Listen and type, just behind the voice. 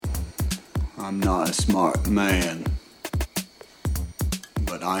I'm not a smart man,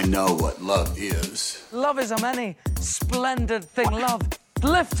 but I know what love is. Love is a many splendid thing. Love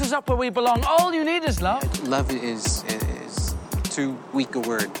lifts us up where we belong. All you need is love. Love is too weak a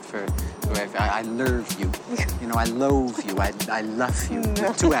word for. I love you. You know, I loathe you. I love you.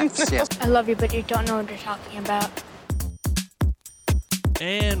 With two F's, yes. I love you, but you don't know what you're talking about.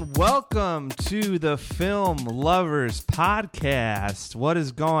 And welcome to the Film Lovers Podcast. What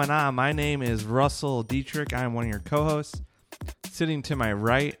is going on? My name is Russell Dietrich. I'm one of your co-hosts. Sitting to my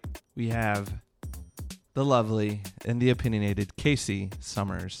right, we have the lovely and the opinionated Casey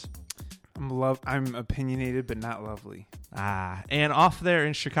Summers. I'm opinionated, but not lovely. And off there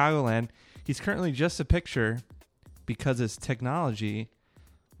in Chicagoland, he's currently just a picture because his technology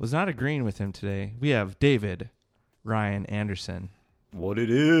was not agreeing with him today. We have David Ryan Anderson. What it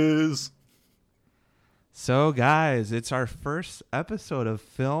is. So, guys, it's our first episode of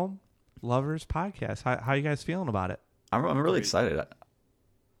Film Lovers Podcast. How you guys feeling about it? I'm really excited.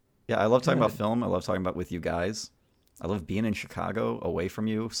 Yeah, I love talking about film. I love talking about with you guys. I love being in Chicago, away from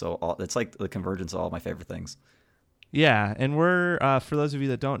you. So it's like the convergence of all my favorite things. Yeah, and we're, for those of you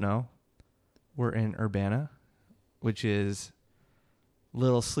that don't know, we're in Urbana, which is a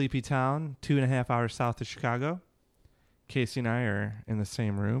little sleepy town, 2.5 hours south of Chicago. Casey and I are in the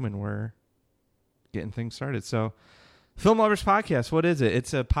same room, and we're getting things started. So, Film Lovers Podcast, what is it?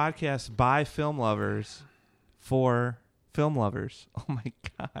 It's a podcast by film lovers for film lovers. Oh, my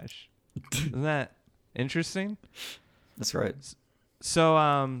gosh. Isn't that interesting? That's right. So,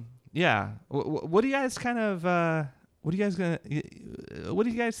 yeah. What do you guys kind of, what do you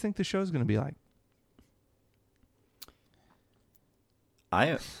guys think the show's going to be like?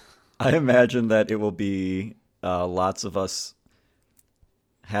 I imagine that it will be lots of us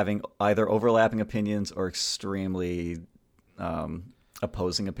having either overlapping opinions or extremely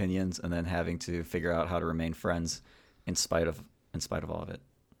opposing opinions, and then having to figure out how to remain friends in spite of all of it.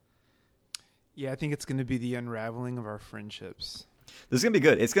 Yeah, I think it's going to be the unraveling of our friendships. This is going to be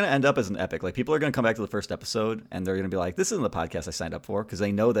good. It's going to end up as an epic. Like, people are going to come back to the first episode, and they're going to be like, this isn't the podcast I signed up for, because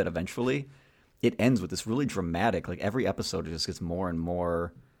they know that eventually it ends with this really dramatic, like, every episode just gets more and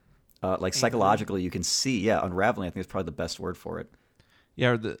more, like, psychologically you can see, unraveling, I think is probably the best word for it.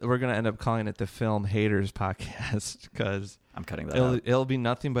 Yeah, we're going to end up calling it the Film Haters Podcast, because I'm cutting that out. It'll be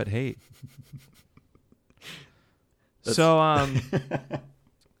nothing but hate. So,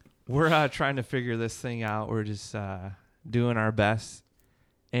 we're trying to figure this thing out. We're just doing our best.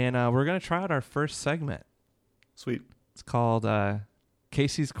 And we're going to try out our first segment. Sweet. It's called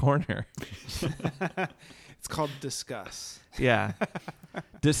Casey's Corner. It's called Discuss. Yeah.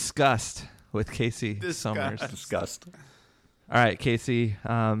 Disgust with Casey Summers. Disgust. All right, Casey,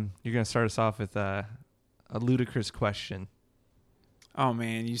 you're going to start us off with a ludicrous question. Oh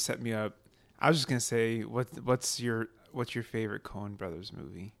man, you set me up. I was just gonna say, what's your favorite Coen Brothers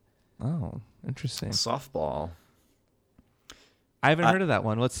movie? Oh, interesting. Softball. I haven't heard of that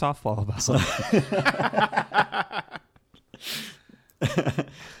one. What's softball about?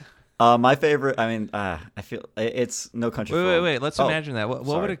 My favorite, I feel it's No Country for Old Men. Wait. Let's imagine that. What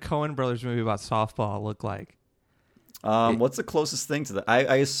would a Coen Brothers movie about softball look like? What's the closest thing to that?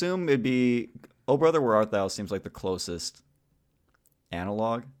 I assume it'd be Oh Brother, Where Art Thou seems like the closest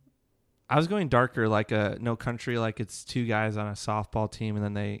analog. I was going darker, like a No Country, like it's two guys on a softball team, and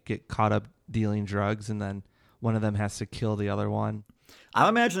then they get caught up dealing drugs, and then one of them has to kill the other one. I'm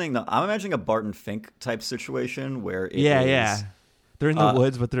imagining a Barton Fink type situation where it is, they're in the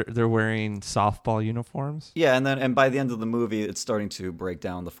woods, but they're wearing softball uniforms. Yeah, and by the end of the movie, it's starting to break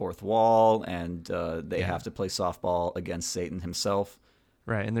down the fourth wall, and they have to play softball against Satan himself.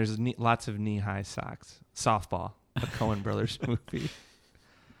 Right, and there's lots of knee-high socks. Softball, a Coen Brothers movie.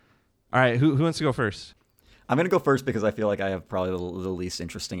 All right, who wants to go first? I'm going to go first because I feel like I have probably the least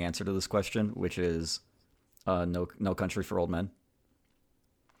interesting answer to this question, which is No Country for Old Men.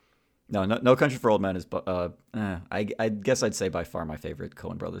 No Country for Old Men is, I guess I'd say by far my favorite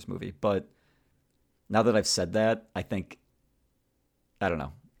Coen Brothers movie. But now that I've said that, I think, I don't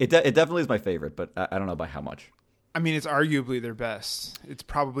know. It definitely is my favorite, but I don't know by how much. I mean, it's arguably their best. It's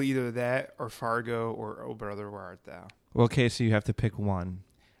probably either that or Fargo or Oh Brother, Where Art Thou? Well, Casey, you have to pick one.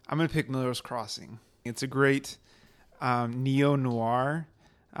 I'm going to pick Miller's Crossing. It's a great neo-noir.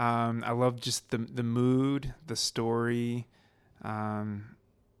 I love just the mood, the story. I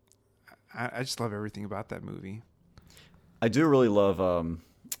just love everything about that movie. I do really love,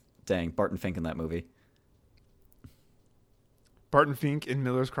 Barton Fink in that movie. Barton Fink in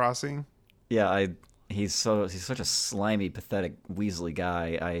Miller's Crossing? Yeah, he's such a slimy, pathetic, weaselly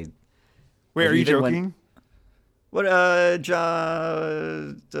guy. Wait, are you joking? What,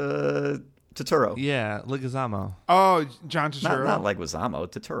 John, Totoro. Yeah, Leguizamo. Oh, John Turturro. Not Leguizamo.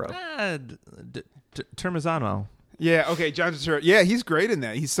 Totoro. Termizano. Yeah, okay, John Turturro. Yeah, he's great in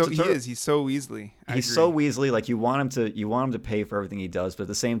that. He's so Turturro. He's so Weasley. I He's agree. so Weasley. Like you want him to pay for everything he does, but at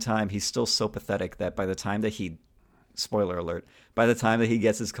the same time, he's still so pathetic that by the time that he, spoiler alert, by the time that he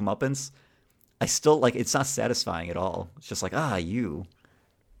gets his comeuppance, I still like it's not satisfying at all. It's just like you.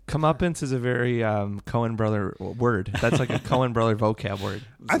 Comeuppance is a very Coen brother word. That's like a Coen brother vocab word.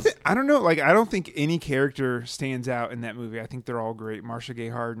 I don't know. Like, I don't think any character stands out in that movie. I think they're all great. Marcia Gay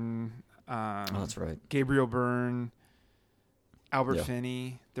Harden. That's right. Gabriel Byrne. Albert Yeah.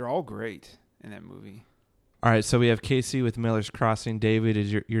 Finney. They're all great in that movie. All right, so we have Casey with Miller's Crossing. David,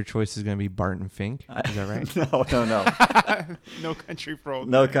 is your choice is going to be Barton Fink. Is that right? No. No Country for Old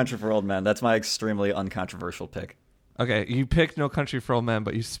No Men. Country for Old Men. That's my extremely uncontroversial pick. Okay, you picked No Country for Old Men,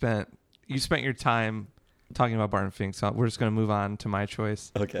 but you spent your time talking about Barton Fink. So we're just going to move on to my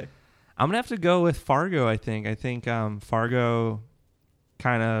choice. Okay. I'm going to have to go with Fargo, I think. I think Fargo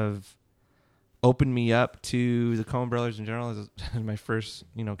kind of opened me up to the Coen brothers in general as my first,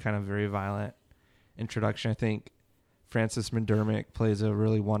 kind of very violent introduction. I think Frances McDermott plays a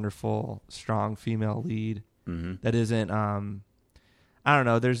really wonderful, strong female lead that isn't, I don't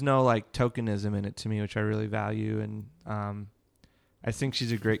know, there's no like tokenism in it to me, which I really value. And I think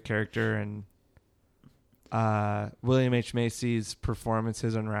she's a great character. And William H. Macy's performance,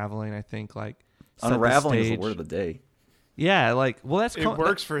 his unraveling, I think like set the Unraveling is the stage. word of the day. Yeah, like, well, that's It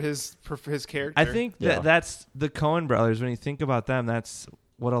works for his character. I think Yeah. that's the Coen brothers. When you think about them, that's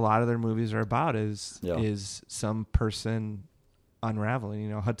what a lot of their movies are about is some person unraveling.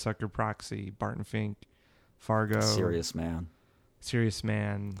 Hudsucker Proxy, Barton Fink, Fargo, Serious Man.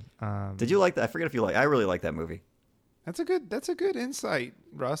 Man. Did you like that? I forget if you like. I really like that movie. That's a good insight,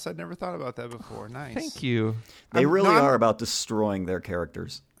 Russ. I'd never thought about that before. Nice. Thank you. They I'm really not- are about destroying their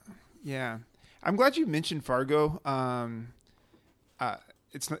characters. Yeah, I'm glad you mentioned Fargo.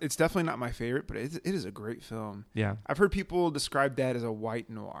 It's definitely not my favorite, but it is a great film. Yeah, I've heard people describe that as a white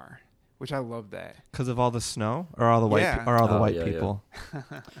noir, which I love that. because of all the snow or all the white Yeah. or all the Oh, white yeah, yeah. people.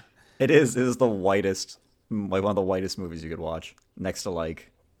 It is the whitest, like one of the whitest movies you could watch, next to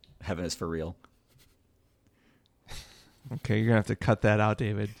like Heaven is for Real. Okay, you're gonna have to cut that out,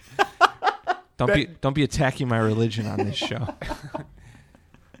 David. Don't be attacking my religion on this show.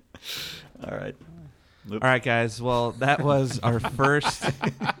 All right. All right, guys. Well, that was our first.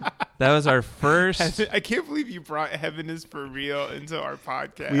 That was our first. I can't believe you brought Heaven is for Real into our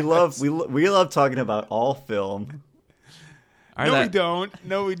podcast. We love talking about all film. All No, right, we don't.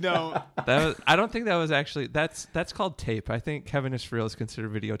 No, we don't. That was, I don't think that was actually that's called tape. I think Heaven is for Real is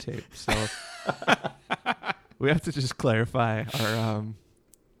considered videotape. So we have to just clarify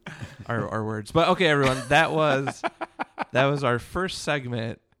our words. But okay, everyone, that was our first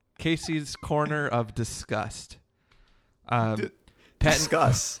segment, Casey's Corner of Disgust.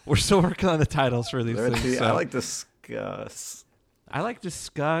 Discuss. We're still working on the titles for these things. So. I like discuss. I like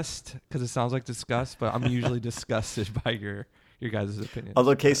disgust because it sounds like disgust, but I'm usually disgusted by your guys' opinions.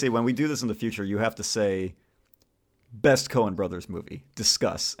 Although Casey, when we do this in the future, you have to say best Coen Brothers movie.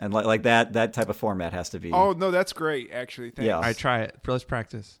 Discuss. And like that type of format has to be. Oh no, that's great. Actually, thanks. Yeah. All right, try it. Let's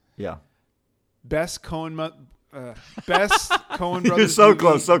practice. Yeah. Best Coen Brothers. You're so movie,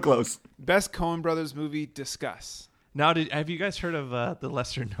 close, so close. Best Coen Brothers movie. Discuss. Now, have you guys heard of the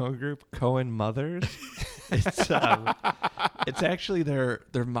lesser known group Coen Mothers? It's actually their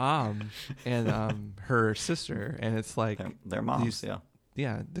mom and her sister, and it's like Their moms,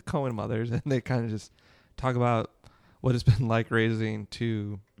 yeah, the Coen Mothers, and they kind of just talk about what it's been like raising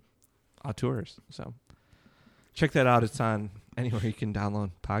two auteurs. So check that out. It's on anywhere you can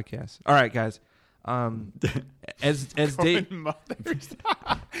download podcasts. All right, guys. As Dave, Coen Mothers.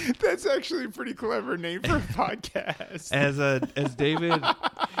 That's actually a pretty clever name for a podcast.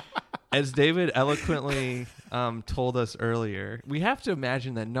 as David eloquently told us earlier, we have to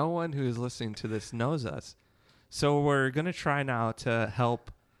imagine that no one who is listening to this knows us. So we're going to try now to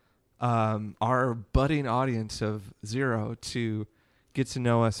help our budding audience of 0 to get to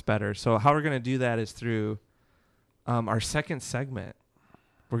know us better. So how we're going to do that is through our second segment.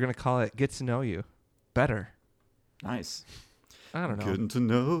 We're going to call it Get to Know You Better. Nice. I don't know. Getting to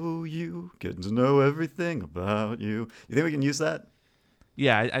know you, getting to know everything about you. You think we can use that?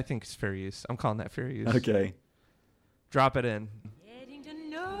 Yeah, I think it's fair use. I'm calling that fair use. Okay. Drop it in.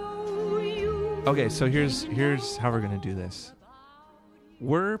 Okay, so here's how we're gonna do this.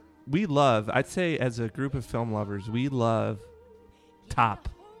 We love, I'd say as a group of film lovers, we love top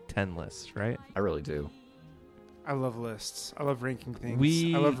 10 lists, right? I really do. I love lists. I love ranking things.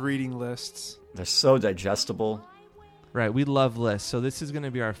 We- I love reading lists. They're so digestible. Right, we love lists. So this is going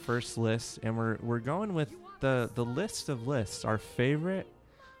to be our first list, and we're going with the list of lists, our favorite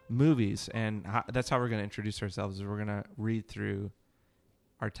movies, and that's how we're going to introduce ourselves. Is we're going to read through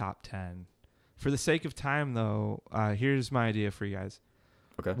our top 10. For the sake of time, though, here's my idea for you guys.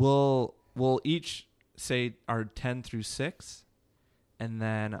 Okay. We'll each say our 10 through 6, and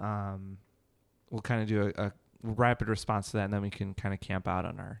then we'll kind of do a rapid response to that, and then we can kind of camp out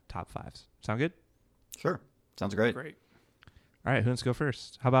on our top 5s. Sound good? Sure. Sounds great. Great. All right, who wants to go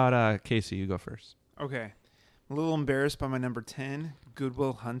first? How about Casey? You go first. Okay. I'm a little embarrassed by my number 10, Good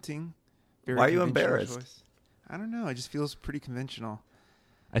Will Hunting. Very Why are you conventional embarrassed? choice. I don't know. It just feels pretty conventional.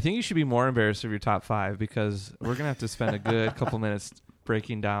 I think you should be more embarrassed of your top 5 because we're gonna have to spend a good couple minutes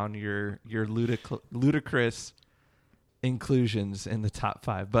breaking down your ludicrous inclusions in the top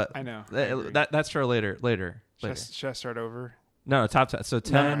 5. But I know. I agree. that's for later. Should I start over? No, top 10. So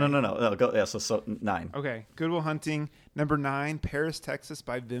 10. No. Go. Yeah. So 9. Okay. Good Will Hunting. Number 9, Paris, Texas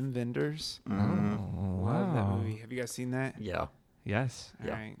by Wim Wenders. Oh, Love that wow. movie. Have you guys seen that? Yeah. Yes, All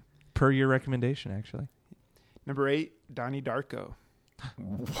Yeah. right. per your recommendation, actually. Number 8, Donnie Darko.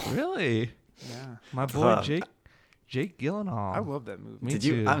 Really, Yeah. my boy Jake Gyllenhaal. I love that movie. Me Did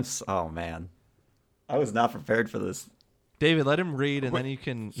too. you? Oh man, I was not prepared for this. David, let him read, and Wait, then you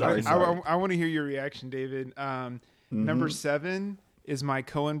can. sorry, I want to hear your reaction, David. Number 7 is my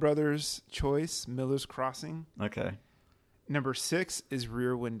Coen Brothers choice, Miller's Crossing. Okay. Number 6 is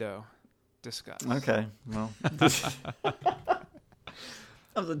Rear Window. Discuss. Okay. Well,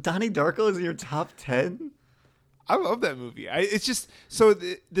 Donnie Darko is in your top 10. I love that movie. It's just so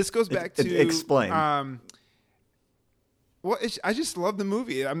this goes back to Explain. Well, I just love the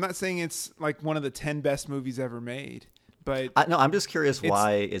movie. I'm not saying it's like one of the 10 best movies ever made, but No, I'm just curious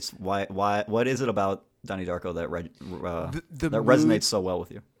why what is it about Donnie Darko that the that mood, resonates so well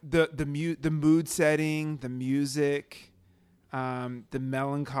with you? the mood setting, the music, the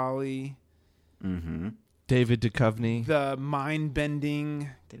melancholy, Mm-hmm. David Duchovny. the mind-bending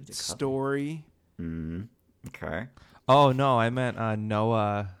David Duchovny. story. Mm-hmm. Okay. Oh no, I meant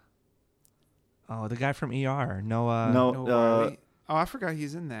Noah. Oh, the guy from ER, Noah. No, Riley. Oh, I forgot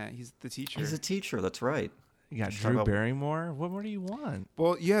he's in that. He's the teacher. he's a teacher. That's right. You got Talk Drew about- Barrymore. What more do you want?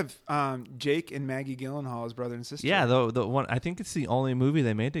 Well, you have Jake and Maggie Gyllenhaal as brother and sister. Yeah, the one. I think it's the only movie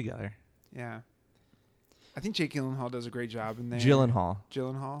they made together. Yeah. I think Jake Gyllenhaal does a great job in there. Gyllenhaal.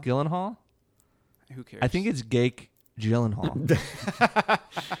 Gyllenhaal? Who cares? I think it's Gake Gyllenhaal.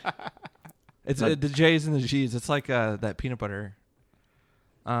 It's the J's and the G's. It's like that peanut butter.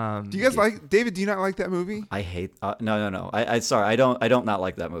 Do you guys like David? Do you not like that movie? I hate. No. I sorry. I don't not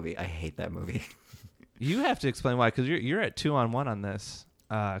like that movie. I hate that movie. You have to explain why, because you're at 2-on-1 on this.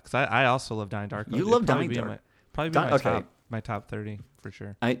 Because I also love Donnie Darko. You It'd love probably Donnie be Darko. Probably be Okay. my top 30 for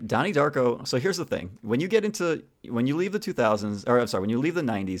sure. Donnie Darko. So here's the thing: when you leave the 2000s, or I'm sorry, when you leave the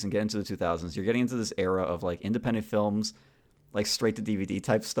 90s and get into the 2000s, you're getting into this era of like independent films, like straight to DVD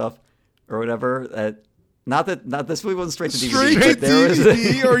type stuff, or whatever. Not this movie wasn't straight to DVD. Straight but to there was-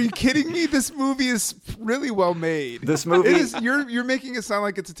 DVD? Are you kidding me? This movie is really well made. This movie- It is, you're making it sound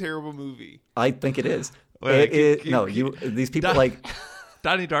like it's a terrible movie. I think it is. Wait, These people like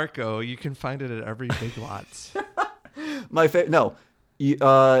Donnie Darko, you can find it at every Big Lots. my favorite. No,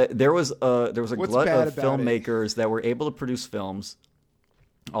 there was a What's glut bad of about it? filmmakers that were able to produce films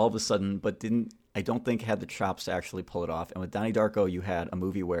all of a sudden, but didn't. I don't think had the chops to actually pull it off. And with Donnie Darko, you had a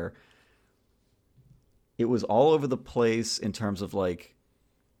movie where it was all over the place in terms of like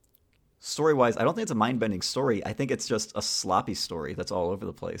story-wise. I don't think it's a mind-bending story. I think it's just a sloppy story that's all over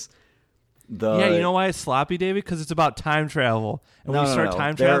the place. Yeah, you know why it's sloppy, David? Because it's about time travel. And when you start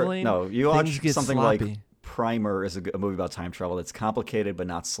time There- traveling, No, you things watch get something sloppy. like Primer is a movie about time travel that's complicated but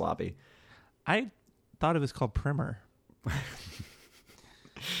not sloppy. I thought it was called Primer.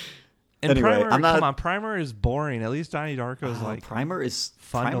 And Anyway, Primer, I'm not- come on, Primer is boring. At least Donnie Darko is like Primer is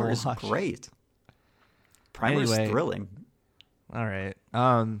fun to watch. great. Primer is Anyway. thrilling. all right.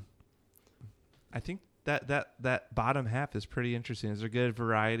 I think that bottom half is pretty interesting. There's a good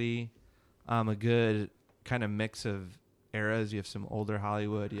variety, a good kind of mix of eras. You have some older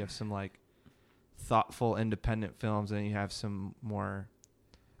Hollywood. You have some like thoughtful independent films, and then you have some more.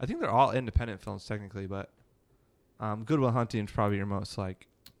 I think they're all independent films technically, but Good Will Hunting is probably your most like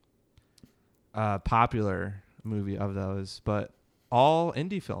popular movie of those, but all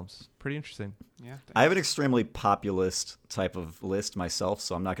indie films. Pretty interesting. Yeah. I have an extremely populist type of list myself,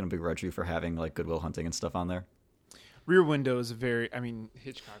 so I'm not going to begrudge you for having like Good Will Hunting and stuff on there. Rear Window is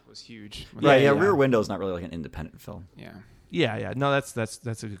Hitchcock was huge. Yeah. Rear Window is not really like an independent film. Yeah. Yeah. No, that's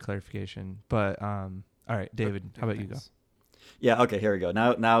a good clarification. But all right, David, how about you go? Yeah. Okay. Here we go.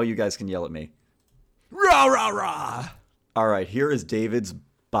 Now you guys can yell at me. Rah rah rah! All right, here is David's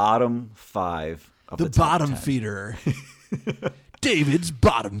bottom 5 of the, The top bottom 10. feeder. David's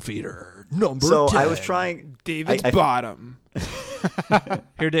bottom feeder. Number So 10. I was trying. David's I- bottom.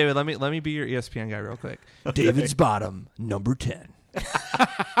 Here, David, let me be your ESPN guy real quick. David's bottom, number 10.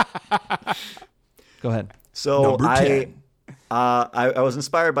 Go ahead. So Number I 10. I was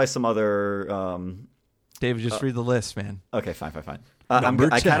inspired by some other. David, just read the list, man. Okay, fine. Number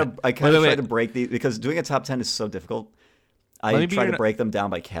I 10. kind of Wait, try to break these because doing a top 10 is so difficult. Let me I be try your to break them down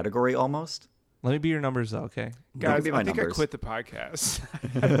by category almost. Let me be your numbers, though, okay? Guys, be my I think numbers. I quit the podcast.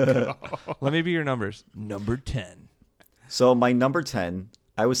 Let me be your numbers. Number 10. So my number 10,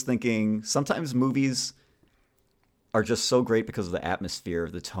 I was thinking sometimes movies are just so great because of the atmosphere,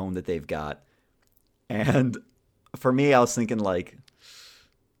 the tone that they've got. And for me, I was thinking like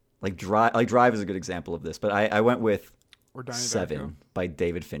Drive. Like Drive is a good example of this, but I went with Or Donnie 7 Darko. by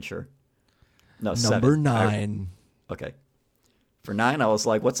David Fincher. No, Number 7. 9. Okay. For 9, I was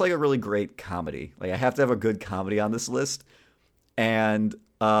like, what's like a really great comedy? Like I have to have a good comedy on this list. And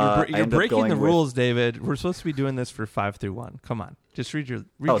I You're ended up breaking going the with- rules, David. We're supposed to be doing this for 5 through 1. Come on. Just read your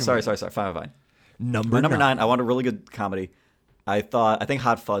Oh, your sorry. numbers. Fine. Number My number 9. 9, I want a really good comedy. I think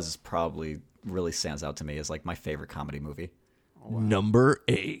Hot Fuzz is probably really stands out to me as like my favorite comedy movie. Number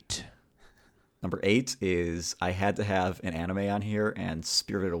 8. Number 8 is I had to have an anime on here, and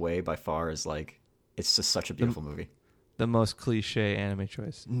Spirited Away by far is like it's just such a beautiful movie. The most cliche anime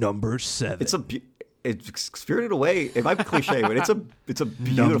choice. Number 7. It's Spirited Away. It might be cliche, but it's a beautiful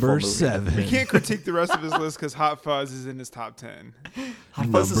Number movie. 7. We can't critique the rest of his list because Hot Fuzz is in his top 10. Hot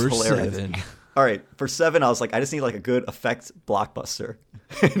Fuzz Number is hilarious. 7. All right, for 7, I was like, I just need like a good effect blockbuster,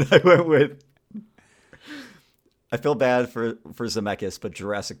 and I went with. I feel bad for Zemeckis, but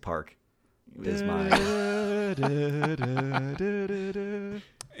Jurassic Park is mine.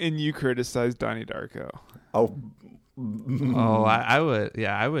 And you criticized Donnie Darko. Oh, Oh, I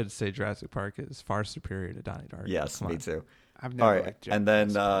would say Jurassic Park is far superior to Donnie Darko. yes, Come me on. too. I've All never right, liked and then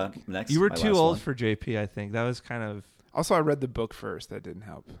Jurassic Park. next, You were my too last old one. for JP, I think. That was kind of... Also, I read the book first. That didn't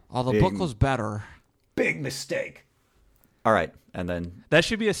help. Oh, the Big- book was better. Big mistake. All right, and then That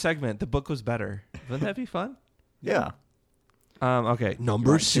should be a segment. The book was better. Wouldn't that be fun? yeah, Okay.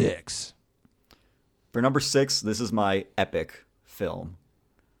 Number 6. for number 6, this is my epic film,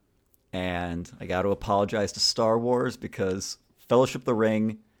 and I got to apologize to Star Wars because Fellowship of the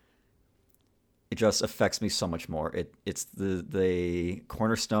Ring. It just affects me so much more. It's the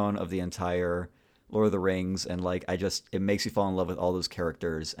cornerstone of the entire Lord of the Rings, and like it makes you fall in love with all those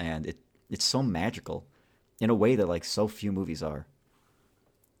characters, and it's so magical in a way that like so few movies are.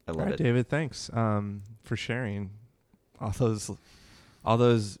 I All love right, it. David, thanks for sharing all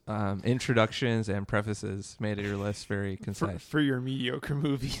those introductions and prefaces. Made your list very concise. For your mediocre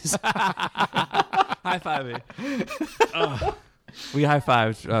movies. High five. We high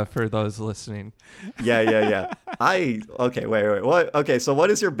fived for those listening. Yeah. Okay, wait. What? Okay, so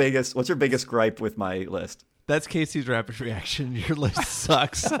what's your biggest gripe with my list? That's Casey's rapid reaction. Your list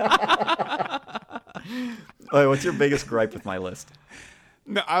sucks. Wait, what's your biggest gripe with my list?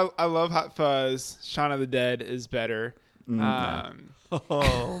 No, I love Hot Fuzz. Shaun of the Dead is better.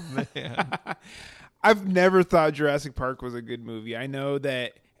 Oh man. I've never thought Jurassic Park was a good movie. I know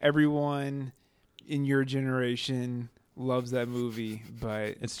that everyone in your generation loves that movie,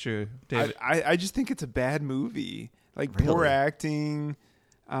 but It's true, David. I just think it's a bad movie. Like poor Really? acting,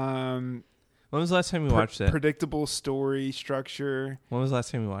 When was the last time we watched it? predictable story structure. When was the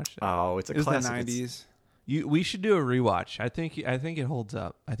last time we watched it? Oh, it's a It was the classic. It's- 90s. We should do a rewatch. I think it holds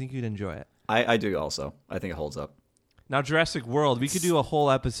up. I think you'd enjoy it. I do also. I think it holds up. Now, Jurassic World, we could do a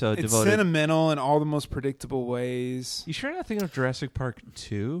whole episode It's devoted. sentimental in all the most predictable ways. You sure you're not thinking of Jurassic Park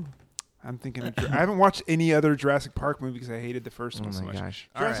 2? I'm thinking I haven't watched any other Jurassic Park movie because I hated the first one so my much. gosh.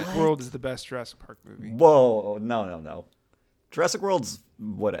 Jurassic World is the best Jurassic Park movie. Whoa, no. Jurassic World's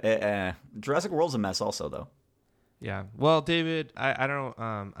Jurassic World's a mess also though. Yeah. Well, David, I don't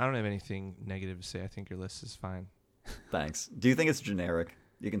have anything negative to say. I think your list is fine. Thanks. Do you think it's generic?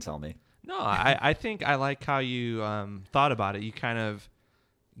 You can tell me. No, I think I like how you thought about it. You kind of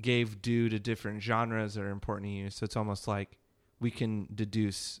gave due to different genres that are important to you. So it's almost like we can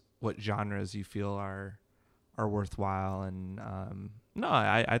deduce what genres you feel are worthwhile. And no,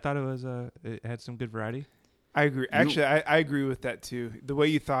 I thought it had some good variety. I agree. Actually, I agree with that too. The way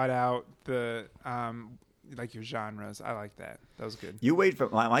you thought out the like your genres, I like that. That was good. You wait for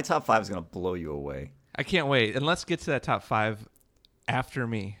my top 5 is gonna blow you away. I can't wait. And let's get to that top 5 after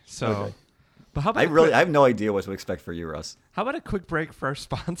me. So, Okay. But how about I have no idea what to expect for you, Russ. how about a quick break for our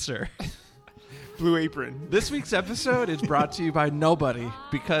sponsor? Blue Apron. This week's episode is brought to you by nobody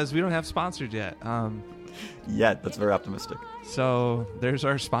because we don't have sponsors yet. Yet, that's very optimistic. So there's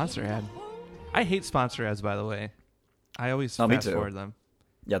our sponsor ad. I hate sponsor ads, by the way. I always Oh, me fast too. forward them.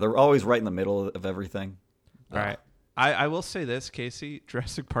 Yeah, they're always right in the middle of everything. All right. I will say this, Casey.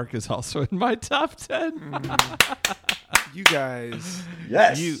 Jurassic Park is also in my top 10. You guys,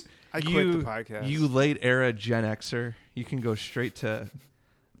 Yes. I quit the podcast. You late era Gen Xer. You can go straight to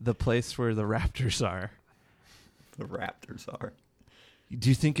the place where the raptors are. The Raptors are. Do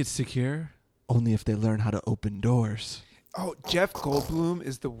you think it's secure? Only if they learn how to open doors. Oh, Jeff Goldblum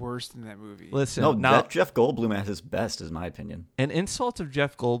is the worst in that movie. Listen, No, now Jeff Goldblum at his best, is my opinion. an insult of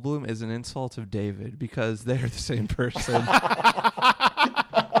Jeff Goldblum is an insult of David because they're the same person.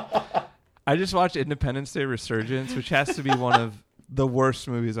 I just watched Independence Day Resurgence, which has to be one of the worst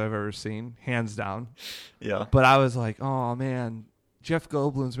movies I've ever seen, hands down. Yeah. But I was like, oh man, Jeff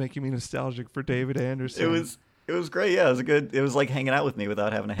Goldblum's making me nostalgic for David Anderson. It was great. Yeah, it was like hanging out with me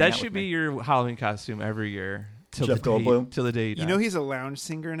without having to hang That out should with be me. your Halloween costume every year. Till Jeff the day, Goldblum? till the day you die. You know he's a lounge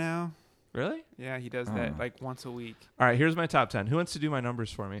singer now. Really? Yeah, he does that like once a week. All right, here's my top 10. Who wants to do my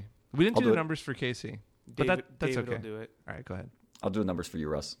numbers for me? We didn't I'll do do the it. numbers for Casey. But David, that's David okay. will do it. All right, go ahead. I'll do the numbers for you,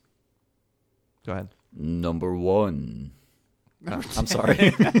 Russ. Go ahead. Number 1. I'm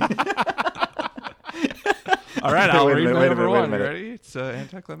sorry. All right, I'll Wait a read minute, my wait a number minute, wait a one. You minute. ready? It's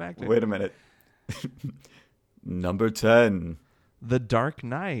anticlimactic. Wait a minute. Number 10. The Dark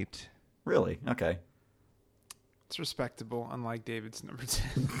Knight. Really? Okay. It's respectable, unlike David's number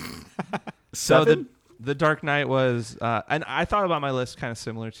 10. So 7? the Dark Knight was, and I thought about my list kind of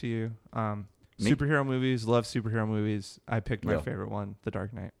similar to you. Me? Superhero movies, love superhero movies. I picked my Yeah. favorite one, The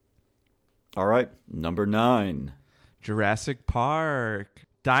Dark Knight. All right. Number 9. Jurassic Park,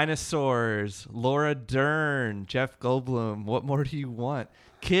 dinosaurs, Laura Dern, Jeff Goldblum. What more do you want?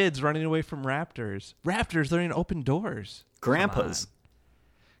 Kids running away from raptors. Raptors learning to open doors. Grandpas.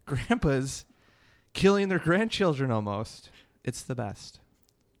 Grandpas killing their grandchildren almost. It's the best.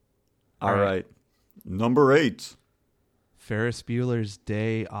 All All right. right. Number 8. Ferris Bueller's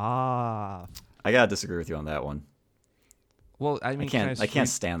Day Off. I gotta disagree with you on that one. Well, I mean, I can't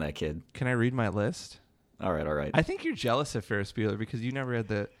stand that kid. Can I read my list? All right. I think you're jealous of Ferris Bueller because you never had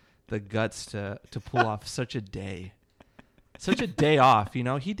the guts to pull off such a day. Such a day off, you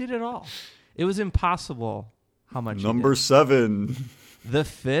know? He did it all. It was impossible how much he Number did. 7. The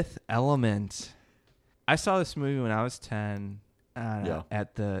Fifth Element. I saw this movie when I was 10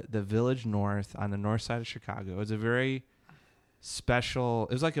 at the Village North on the north side of Chicago. It was a very special,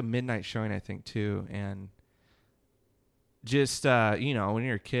 it was like a midnight showing, I think, too. And just, you know, when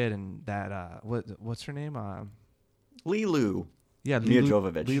you're a kid and that, what's her name? Lilu. Yeah, Mia Lilu-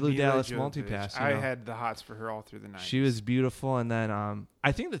 Jovovich. Lilu Mila Dallas Jovovich. Multipass. you I know. had the hots for her all through the night. She was beautiful. And then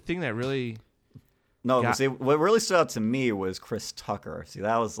I think the thing that really... No, Yeah. see, what really stood out to me was Chris Tucker. See,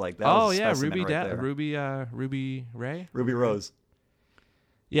 that was like that. was a specimen right there. Ruby Ray? Ruby Rose.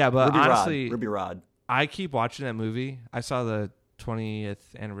 Yeah, but Ruby honestly... Rod. Ruby Rod. I keep watching that movie. I saw the 20th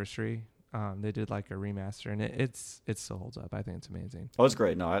anniversary. They did like a remaster, and it still holds up. I think it's amazing. Oh, it's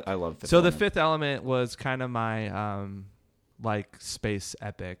great. No, I love Fifth So Element. the Fifth Element was kind of my like space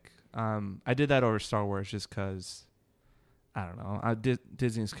epic. I did that over Star Wars just because I don't know.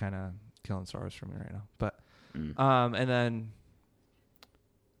 Disney's kind of killing Star Wars for me right now. But and then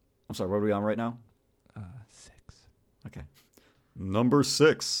I'm sorry, what are we on right now? 6. Okay. Number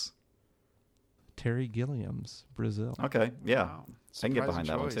 6. Terry Gilliam's Brazil. Okay, yeah. Wow. I can get Surprising behind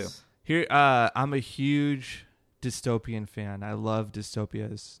that one too. choice. Here, I'm a huge dystopian fan. I love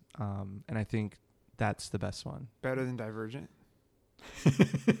dystopias, and I think that's the best one. Better than Divergent.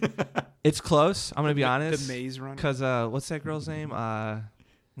 It's close. I'm gonna be honest. The Maze Runner. Because what's that girl's name?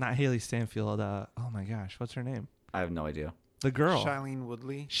 Not Haley Stanfield. Oh my gosh, what's her name? I have no idea. The girl. Shailene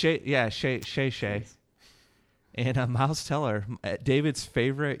Woodley. Shay. And Miles Teller, David's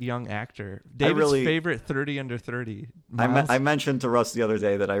favorite young actor. David's favorite 30 under 30. I mentioned to Russ the other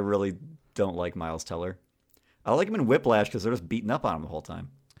day that I really don't like Miles Teller. I like him in Whiplash because they're just beating up on him the whole time.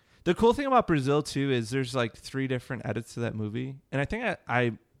 The cool thing about Brazil too is there's like 3 different edits to that movie, and I think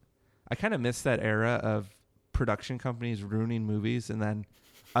I kind of miss that era of production companies ruining movies and then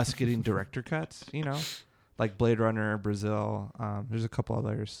us getting director cuts. You know, like Blade Runner, Brazil. There's a couple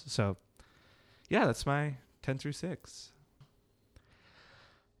others. So yeah, that's my 10 through 6.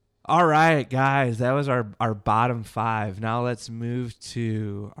 All right, guys, that was our bottom 5. Now let's move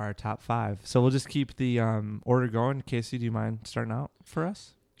to our top 5. So we'll just keep the order going. Casey, do you mind starting out for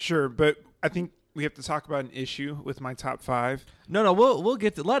us? Sure, but I think we have to talk about an issue with my top 5. No, we'll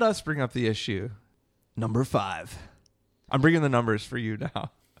get to, let us bring up the issue. Number 5. I'm bringing the numbers for you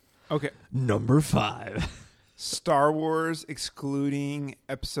now. Okay. Number 5. Star Wars excluding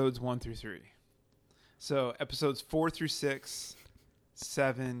episodes 1 through 3. So episodes 4 through 6,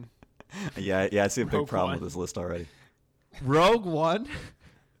 7. Yeah, I see a big Rogue problem One. with this list already. Rogue One.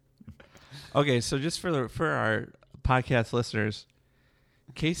 Okay, so just for our podcast listeners,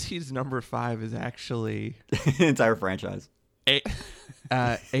 Casey's number 5 is actually Entire franchise.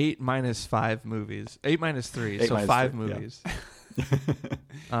 8 minus 5 movies. 8 minus 3, 8 so minus 5 3, yeah. movies.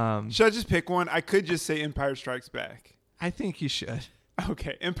 Should I just pick one? I could just say Empire Strikes Back. I think you should.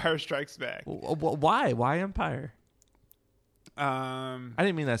 Okay, Empire Strikes Back. Why? Why Empire? I I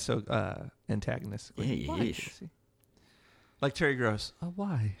didn't mean that so antagonistically. Yeah, Why, yeesh. Casey? Like Terry Gross.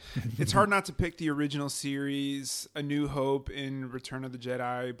 Why? It's hard not to pick the original series. A New Hope and Return of the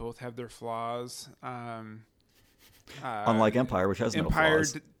Jedi both have their flaws. Unlike Empire, which has Empire, no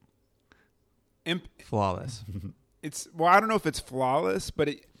flaws. Flawless. It's I don't know if it's flawless, but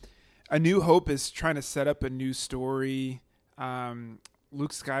A New Hope is trying to set up a new story.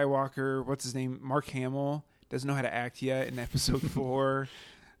 Luke Skywalker, what's his name? Mark Hamill doesn't know how to act yet in episode 4.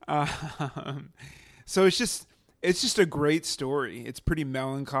 So it's just a great story. It's pretty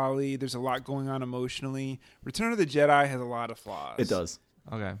melancholy. There's a lot going on emotionally. Return of the Jedi has a lot of flaws. It does.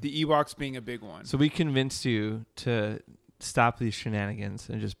 Okay. The Ewoks being a big one. So we convinced you to stop these shenanigans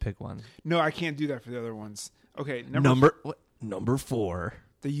and just pick one. No, I can't do that for the other ones. Okay, Number 4.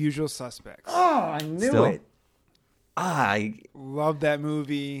 The Usual Suspects. Oh, I knew Still? it. I Love that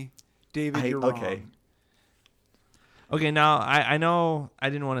movie. David, you're wrong. okay. Okay, now I know I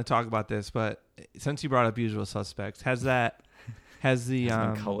didn't want to talk about this, but since you brought up Usual Suspects, has the It's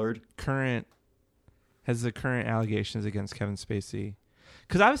been colored. current allegations against Kevin Spacey?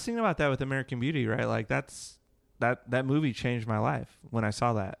 Because I was thinking about that with American Beauty, right? Like that movie changed my life when I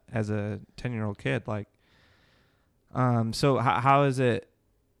saw that as a 10-year-old kid. Like, so how has it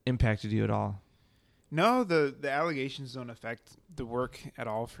impacted you at all? No, the allegations don't affect the work at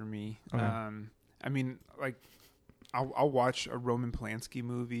all for me. Okay. I mean, like, I'll watch a Roman Polanski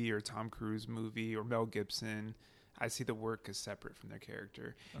movie or Tom Cruise movie or Mel Gibson. I see the work as separate from their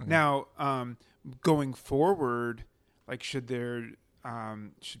character. Okay. Now, going forward, like, should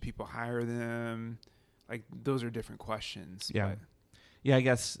people hire them? Like, those are different questions. Yeah. But Yeah, I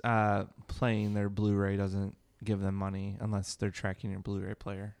guess playing their Blu-ray doesn't give them money unless they're tracking your Blu-ray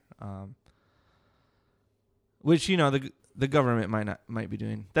player. Which, you know, the government might be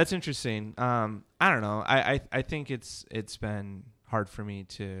doing. That's interesting. I don't know. I think it's been hard for me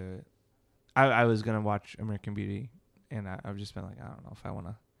to. I was gonna watch American Beauty, and I've just been like, I don't know if I want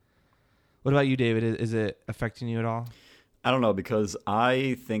to. What about you, David? Is it affecting you at all? I don't know, because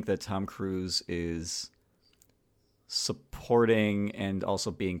I think that Tom Cruise is supporting and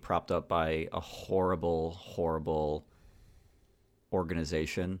also being propped up by a horrible, horrible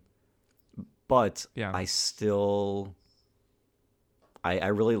organization. But Yeah. I still, I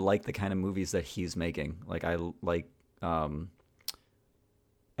really like the kind of movies that he's making. Like, I like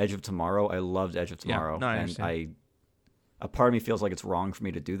Edge of Tomorrow. I loved Edge of Yeah. Tomorrow. No, I and understand. a part of me feels like it's wrong for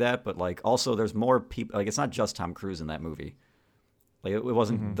me to do that, but like also there's more people. Like, it's not just Tom Cruise in that movie. Like, it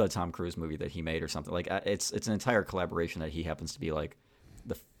wasn't the Tom Cruise movie that he made or something. Like, it's an entire collaboration that he happens to be like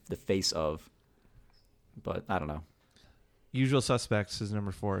the face of. But I don't know. Usual Suspects is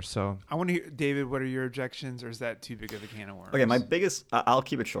number 4. So I want to hear, David, what are your objections, or is that too big of a can of worms? Okay, my biggest. I'll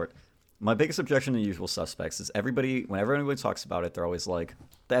keep it short. My biggest objection to Usual Suspects is whenever anybody talks about it, they're always like,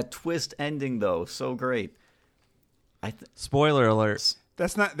 that twist ending though, so great. spoiler alert.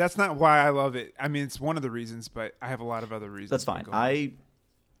 That's not why I love it. I mean, it's one of the reasons, but I have a lot of other reasons. That's fine. Go on.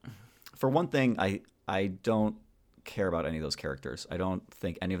 For one thing, I don't care about any of those characters. I don't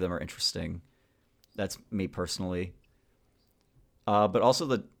think any of them are interesting. That's me personally. But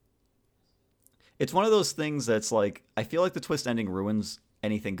also it's one of those things that's like, I feel like the twist ending ruins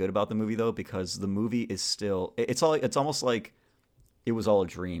anything good about the movie though, because the movie is still, it's almost like it was all a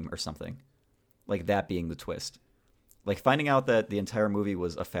dream or something, like that being the twist. Like, finding out that the entire movie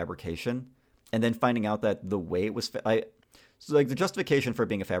was a fabrication, and then finding out that the way it was, so like the justification for it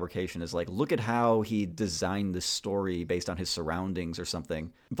being a fabrication is like, look at how he designed this story based on his surroundings or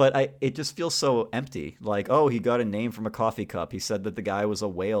something. But it just feels so empty. Like, oh, he got a name from a coffee cup. He said that the guy was a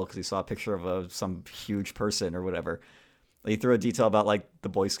whale because he saw a picture of some huge person or whatever. He threw a detail about like the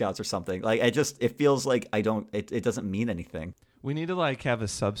Boy Scouts or something. Like, it feels like it doesn't mean anything. We need to like have a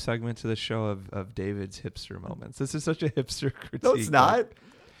sub segment to the show of David's hipster moments. This is such a hipster critique. No, it's not.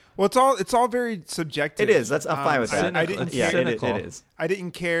 Well, it's all very subjective. It is. I'm fine with that. I didn't. Yeah, care. it is. I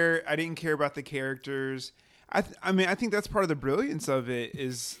didn't care. I didn't care about the characters. I mean, I think that's part of the brilliance of it,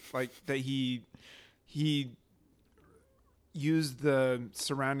 is like that he used the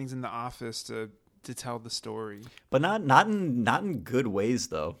surroundings in the office to tell the story. But not in good ways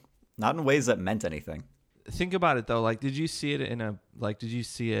though. Not in ways that meant anything. think about it though. Like, did you see it did you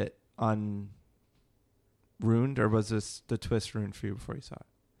see it on ruined, or was this the twist ruined for you before you saw it?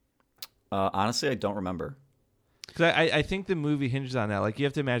 Honestly, I don't remember. Because I think the movie hinges on that. Like, you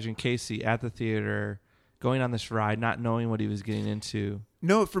have to imagine Casey at the theater going on this ride, not knowing what he was getting into.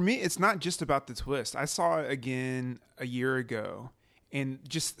 No, for me, it's not just about the twist. I saw it again a year ago, and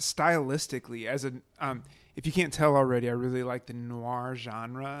just stylistically, as a if you can't tell already, I really like the noir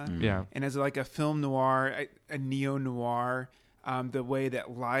genre. Yeah. And as like a film noir, a neo noir, the way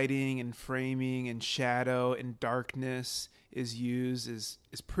that lighting and framing and shadow and darkness is used is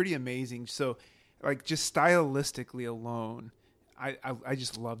pretty amazing. So, like, just stylistically alone, I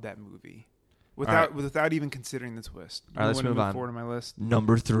just love that movie. Without even considering the twist. All right, let's move on. Forward to my list.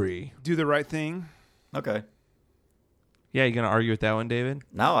 Number 3. Do the Right Thing. Okay. Yeah, you gonna argue with that one, David?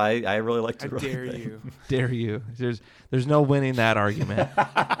 No, I really like to. I dare you. Dare you? There's no winning that argument.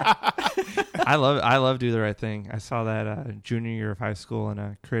 I love Do the Right Thing. I saw that junior year of high school in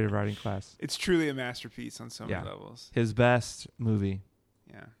a creative writing class. It's truly a masterpiece on so many levels. His best movie.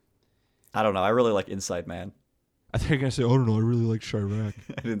 Yeah. I don't know. I really like Inside Man. I think you're gonna say, "Oh no, I really like Chirac."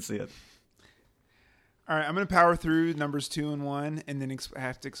 I didn't see it. All right, I'm going to power through numbers 2 and 1, and then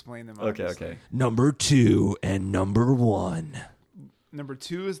have to explain them. Okay. Number 2 and number 1. Number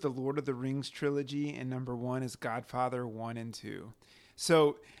 2 is the Lord of the Rings trilogy, and number 1 is Godfather 1 and 2.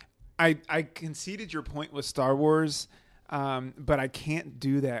 So I conceded your point with Star Wars, but I can't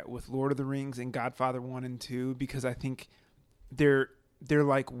do that with Lord of the Rings and Godfather 1 and 2 because I think they're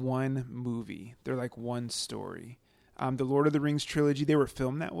like one movie. They're like one story. The Lord of the Rings trilogy, they were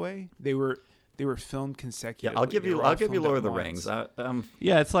filmed that way. They were filmed consecutively. Yeah, I'll give you Lord of the Rings.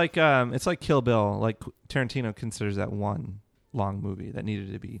 Yeah, it's like Kill Bill. Like, Tarantino considers that one long movie that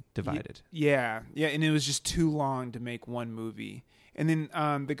needed to be divided. Yeah, and it was just too long to make one movie. And then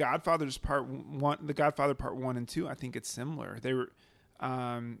the Godfather Part 1 and 2, I think it's similar. They were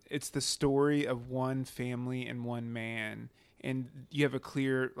it's the story of one family and one man, and you have a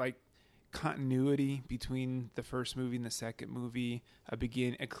clear continuity between the first movie and the second movie, a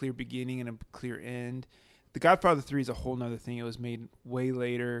clear beginning and a clear end. The Godfather 3 is a whole nother thing. It was made way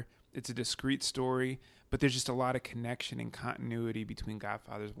later. It's a discrete story, but there's just a lot of connection and continuity between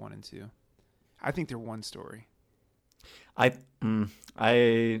Godfathers 1 and 2. I think they're one story. That's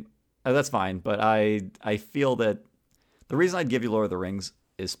fine, but I feel that the reason I'd give you Lord of the Rings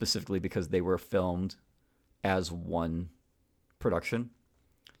is specifically because they were filmed as one production.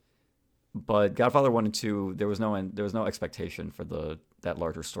 But Godfather 1 and 2, there was no expectation for that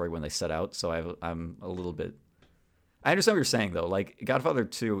larger story when they set out. So I'm a little bit. I understand what you're saying though. Like, Godfather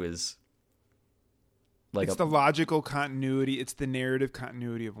 2 is like it's the logical continuity. It's the narrative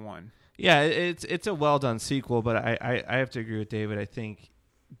continuity of one. Yeah, it's a well done sequel, but I have to agree with David. I think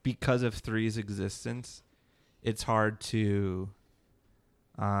because of 3's existence, it's hard to.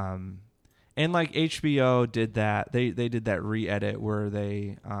 And like HBO did that. They did that re-edit where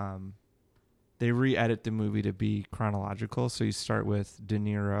they re-edit the movie to be chronological. So you start with De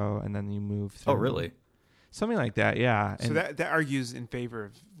Niro and then you move through. Oh, really? Something like that, yeah. So and that argues in favor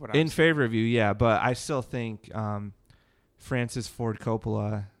of what I'm in saying. favor of you, yeah. But I still think Francis Ford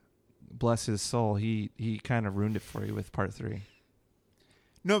Coppola, bless his soul, he kind of ruined it for you with Part 3.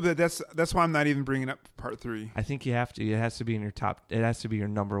 No, but that's why I'm not even bringing up Part 3. I think you have to. It has to be in your top. It has to be your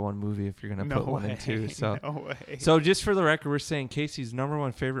number 1 movie if you're going to put 1 and 2. So, no way. So just for the record, we're saying Casey's number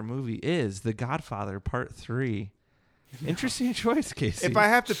 1 favorite movie is The Godfather Part 3. Interesting choice, Casey. If I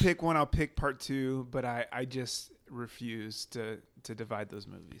have to pick one, I'll pick Part 2. But I just refuse to divide those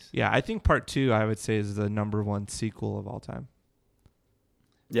movies. Yeah, I think Part 2, I would say, is the number 1 sequel of all time.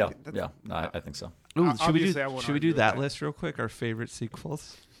 Yeah. No, I think so. Ooh, should we Obviously, I won't do argue that with list real quick? Our favorite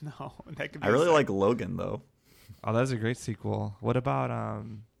sequels. No, that could be I really like Logan though. Oh, that's a great sequel. What about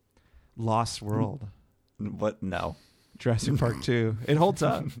Lost World? What? No. Jurassic Park 2. It holds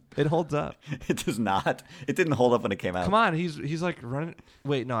up. It holds up. It does not. It didn't hold up when it came out. Come on, he's like running.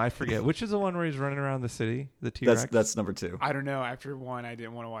 Wait, no, I forget. Which is the one where he's running around the city? The T-Rex. That's number 2. I don't know. After 1, I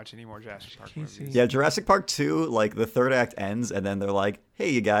didn't want to watch any more Jurassic Park Casey. movies. Yeah, Jurassic Park 2, like the third act ends, and then they're like, "Hey,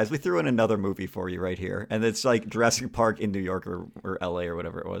 you guys, we threw in another movie for you right here," and it's like Jurassic Park in New York or LA or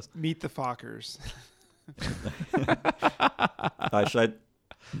whatever it was. Meet the Fockers. Should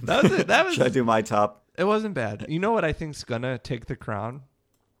That was it. That was. I do my top? It wasn't bad. You know what I think's gonna take the crown?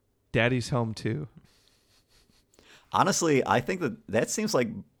 Daddy's Home 2. Honestly, I think that seems like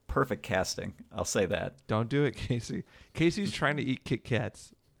perfect casting. I'll say that. Don't do it, Casey. Casey's trying to eat Kit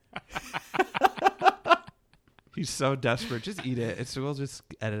Kats. He's so desperate. Just eat it. We'll just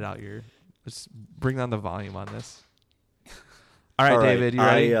edit out just bring down the volume on this. All right, David, you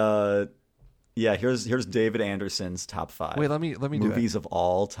ready? Yeah, here's David Anderson's top 5. Wait, let me do it. movies of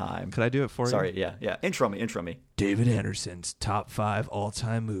all time. Could I do it for you? Sorry, yeah. Intro me. David Anderson's top 5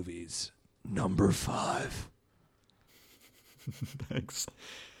 all-time movies. Number 5. Thanks.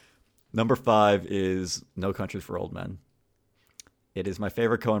 Number 5 is No Country for Old Men. It is my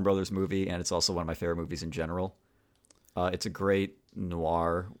favorite Coen Brothers movie, and it's also one of my favorite movies in general. It's a great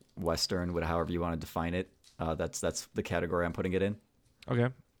noir western, however you want to define it. That's the category I'm putting it in. Okay.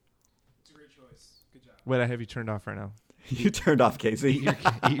 It's a great choice. Good job. Wait, I have you turned off right now. You turned off Casey.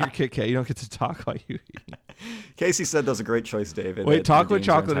 Eat your Kit Kat. You don't get to talk while you eat. Casey said that was a great choice, David. Wait, It talk with redeems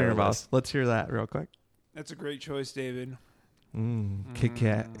your chocolate in your entire mouth. list. Let's hear that real quick. That's a great choice, David. Kit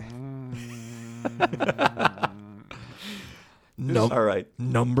Kat. All right.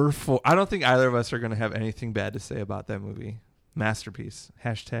 Number 4. I don't think either of us are going to have anything bad to say about that movie. Masterpiece.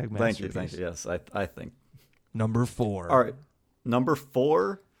 Hashtag masterpiece. Thank you. Yes, I think. Number 4. All right. Number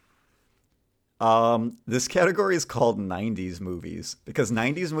 4. This category is called 90s movies because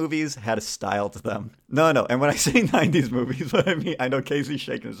 90s movies had a style to them. No. And when I say 90s movies, what I mean, I know Casey's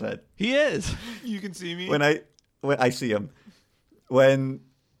shaking his head. He is. You can see me. When I see him. When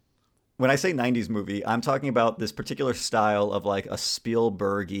I say 90s movie, I'm talking about this particular style of like a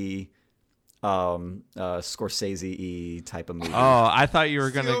Spielberg-y, Scorsese-y type of movie. Oh, I thought you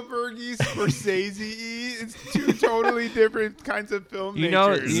were going to... Spielberg-y, Scorsese-y. It's two totally different kinds of filmmakers. You know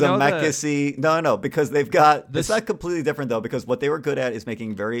Zemeckis-y. No, because they've got... It's not completely different, though, because what they were good at is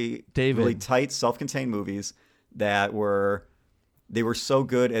making really tight, self-contained movies that were... They were so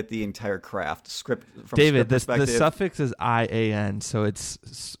good at the entire craft. David, the perspective. suffix is IAN, so it's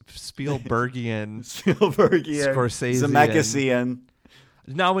Spielbergian, Spielbergian, Scorsese, Zemeckisian.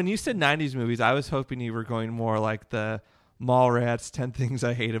 Now, when you said 90s movies, I was hoping you were going more like the Mallrats, 10 Things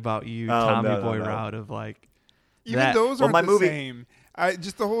I Hate About You, Tommy Boy route of like... Even those aren't the same.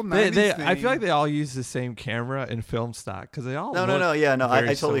 Just the whole 90s thing. I feel like they all use the same camera and film stock because they all No. I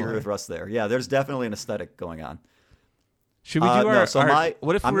totally similar. agree with Russ there. Yeah, there's definitely an aesthetic going on. Should we do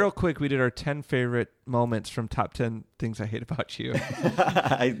what if I'm- real quick we did our 10 favorite moments from top 10 things I hate about you?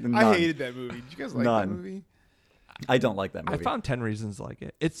 I hated that movie. Did you guys like that movie? I don't like that movie. I found 10 reasons to like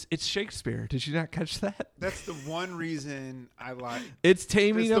it. It's Shakespeare. Did you not catch that? That's the one reason I like. It's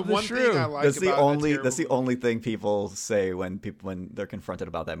Taming That's of the the one Shrew. thing I like That's the about only. that That's the terrible only thing people say when they're confronted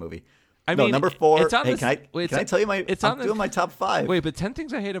about that movie. I No, mean, number 4. it's on Hey, this- can I wait, can I tell you my? it's I'm on the- doing my top 5. Wait, but 10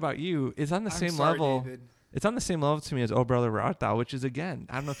 Things I Hate About You is on the I'm same sorry, level. David. It's on the same level to me as Oh Brother Where Art Thou, which is, again,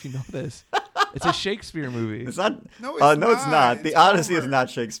 I don't know if you know this. It's a Shakespeare movie. It's not. No, No, it's it's not. not. The It's Odyssey Homer. is not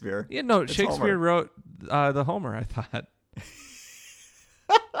Shakespeare. Yeah, no, It's Shakespeare Homer. wrote the Homer, I thought.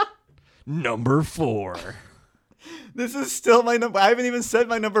 Number 4. This is still my number. I haven't even said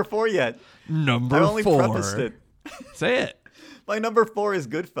my number 4 yet. Number I only 4. prefaced it. Say it. My number 4 is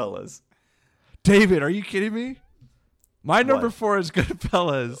Goodfellas. David, are you kidding me? My number What? 4 is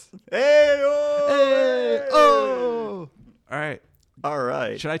Goodfellas. Hey, Oh! All right. All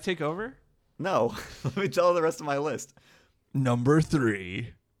right. Should I take over? No, let me tell the rest of my list. Number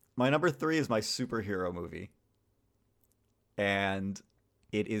 3. My number 3 is my superhero movie, and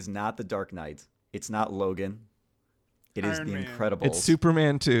it is not The Dark Knight. It's not Logan. It is Iron The Man. Incredibles. It's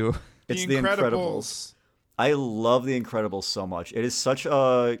Superman 2. It's The Incredibles. I love The Incredibles so much. It is such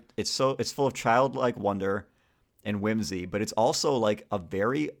a it's full of childlike wonder and whimsy, but it's also like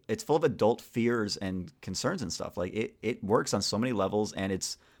it's full of adult fears and concerns and stuff. Like it works on so many levels, and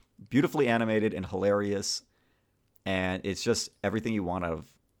it's beautifully animated and hilarious, and it's just everything you want out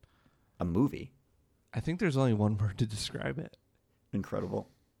of a movie. I think there's only one word to describe it. Incredible.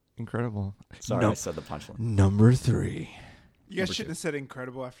 Incredible. Sorry, I said the punchline. Number 3. You guys shouldn't have said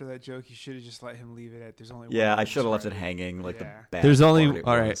incredible after that joke. You should have just let him leave it at. There's only one Yeah, word I to should have left it describe hanging like Yeah. the bad There's only part it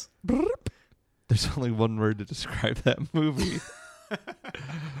all right. was. There's only one word to describe that movie.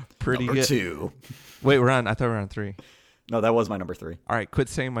 Pretty Number good. 2. Wait, I thought we were on 3. No, that was my number 3. All right, quit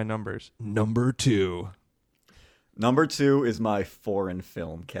saying my numbers. Number 2. Number 2 is my foreign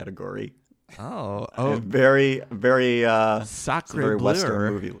film category. Oh, Very, very Sacre very Bleu.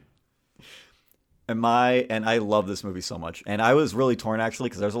 Western movie. And I love this movie so much. And I was really torn actually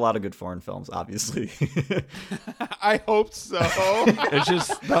because there's a lot of good foreign films, obviously. I hope so. It's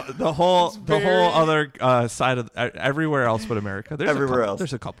just the whole other side of everywhere else but America. There's Everywhere else.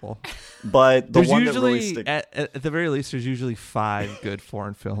 There's a couple. But the There's one that usually really stick. at the very least there's usually 5 good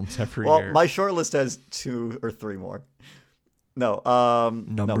foreign films every Well, year. my short list has 2 or 3 more. No,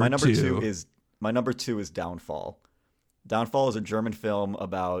 no, my number 2 is Downfall. Downfall is a German film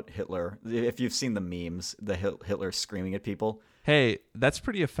about Hitler. If you've seen the memes, the Hitler screaming at people. Hey, that's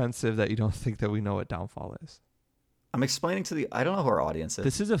pretty offensive that you don't think that we know what Downfall is. I'm explaining to the. I don't know who our audience is.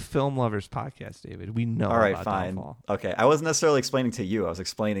 This is a film lovers podcast, David. We know. All right, about fine. Downfall. Okay, I wasn't necessarily explaining to you. I was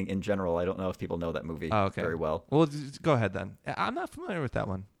explaining in general. I don't know if people know that movie very well. Well, just go ahead then. I'm not familiar with that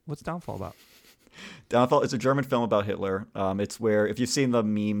one. What's Downfall about? Downfall is a German film about Hitler. It's where, if you've seen the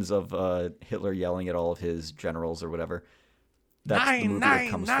memes of Hitler yelling at all of his generals or whatever, that's the movie that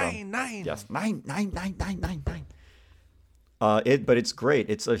comes from. Yes, 9. But it's great.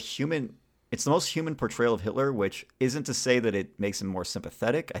 It's a human. It's the most human portrayal of Hitler, which isn't to say that it makes him more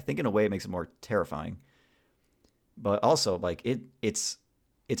sympathetic. I think in a way it makes him more terrifying. But also, like it's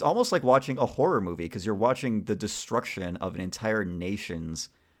almost like watching a horror movie because you're watching the destruction of an entire nation's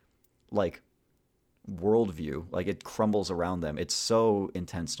like worldview. Like it crumbles around them. It's so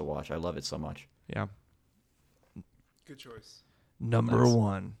intense to watch. I love it so much. Yeah. Good choice. Number Nice.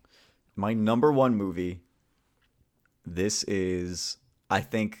 one. My number one movie. This is, I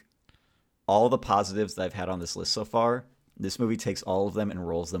think, all the positives that I've had on this list so far. This movie takes all of them and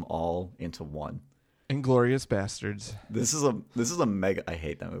rolls them all into one. Inglorious Bastards. This is a mega. I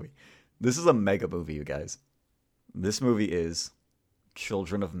hate that movie. This is a mega movie, you guys. This movie is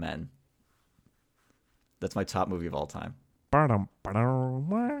Children of Men. That's my top movie of all time.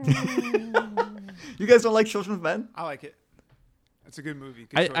 You guys don't like Children of Men? I like it. It's a good movie.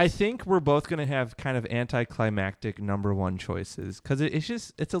 Good I choice. think we're both going to have kind of anticlimactic number one choices because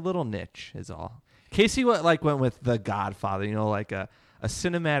it's a little niche is all. Casey went with The Godfather, like a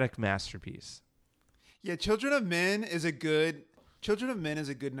cinematic masterpiece. Yeah, Children of Men is a good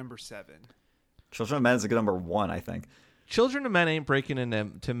number 7. Children of Men is a good number 1, I think. Children of Men ain't breaking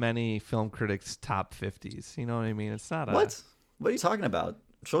into many film critics' top 50s. You know what I mean? It's not What? What are you talking about?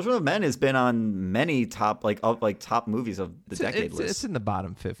 Children of Men has been on many top movies of the decade list. It's in the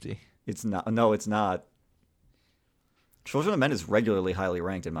bottom 50. It's not. No, it's not. Children of Men is regularly highly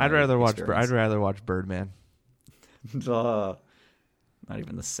ranked in my. I'd rather experience. watch Birdman. Not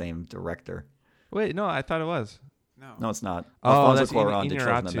even the same director. Wait, no, I thought it was. No, it's not. Oh, Alfonso that's Cuarón did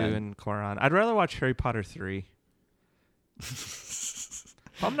Children of Inarritu Men. and Cuarón. I'd rather watch Harry Potter 3.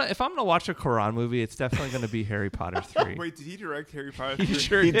 If I'm gonna watch a Cuarón movie, it's definitely gonna be Harry Potter 3. Wait, did he direct Harry Potter? He 3?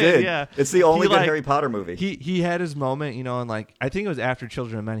 sure He did. Yeah, It's the only He, good Harry Potter movie. He had his moment, and I think it was after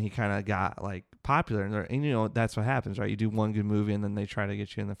Children of Men he kind of got popular, and that's what happens, right? You do one good movie, and then they try to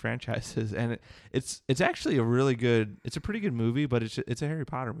get you in the franchises, and it's actually it's a pretty good movie, but it's a Harry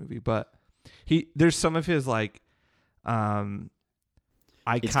Potter movie. But there's some of his iconic.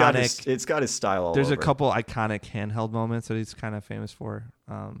 It's got his style all There's over. a couple iconic handheld moments that he's kind of famous for.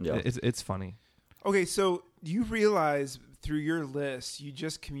 Yeah. It's funny. Okay, so you realize through your list, you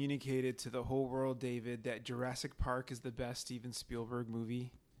just communicated to the whole world, David, that Jurassic Park is the best Steven Spielberg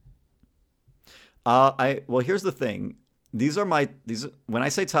movie. Well, here's the thing. When I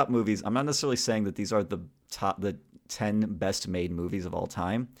say top movies, I'm not necessarily saying that these are the 10 best made movies of all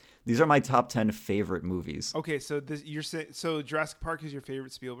time. These are my top 10 favorite movies. Okay, so you're saying Jurassic Park is your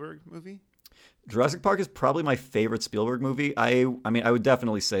favorite Spielberg movie? Jurassic Park is probably my favorite Spielberg movie. I mean, I would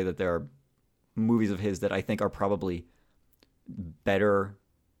definitely say that there are movies of his that I think are probably better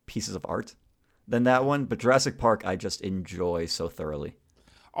pieces of art than that one, but Jurassic Park I just enjoy so thoroughly.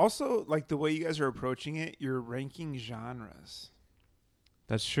 Also, the way you guys are approaching it, you're ranking genres.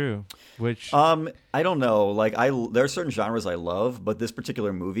 That's true. Which I don't know. There are certain genres I love, but this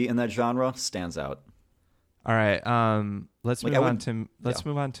particular movie in that genre stands out. all right. Let's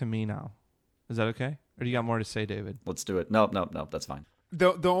move on to me now. Is that okay? Or do you got more to say, David? Let's do it. No, that's fine.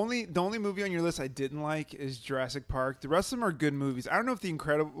 The only movie on your list I didn't like is Jurassic Park. The rest of them are good movies. I don't know if The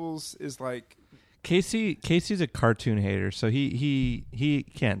Incredibles is Casey's a cartoon hater, so he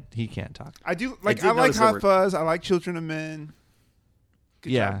can't talk. I do I did I like notice there Hot were- Fuzz. I like Children of Men.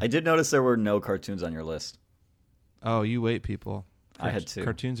 Good Yeah. job. I did notice there were no cartoons on your list. Oh, you wait, people. I had two.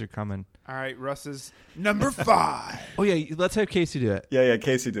 Cartoons are coming. All right, Russ's number 5. Oh yeah, let's have Casey do it. Yeah,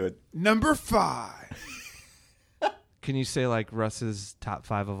 Casey, do it. Number 5. Can you say Russ's top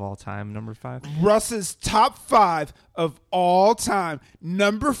 5 of all time? Number 5. Russ's top 5 of all time.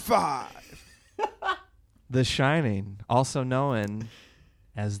 Number 5. The Shining, also known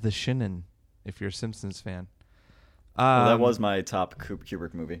as The Shinin, if you're a Simpsons fan. Well, that was my top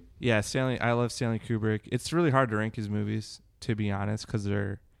Kubrick movie. Yeah, I love Stanley Kubrick. It's really hard to rank his movies, to be honest, because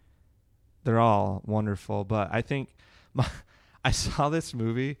they're all wonderful. But I think I saw this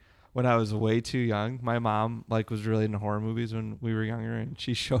movie when I was way too young. My mom was really into horror movies when we were younger, and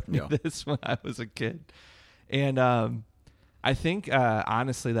she showed me this when I was a kid. And I think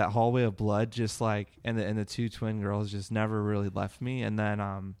honestly that Hallway of Blood and the two twin girls just never really left me. And then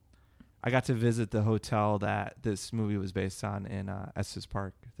I got to visit the hotel that this movie was based on in Estes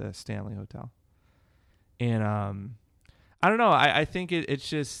Park, the Stanley Hotel. And I don't know. I think it's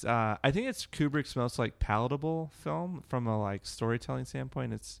just I think it's Kubrick's most like palatable film from a like storytelling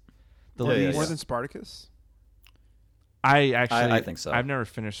standpoint. It's the least More than Spartacus. I think so. I've never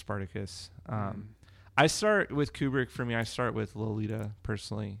finished Spartacus. I start with Kubrick. For me, I start with Lolita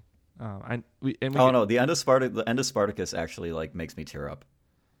personally. The end of Spartacus actually like makes me tear up.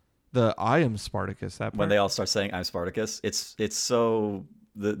 The I am Spartacus. That part? When they all start saying I'm Spartacus, it's so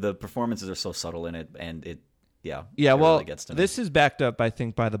the performances are so subtle in it, and it well, really gets to me. This is backed up, I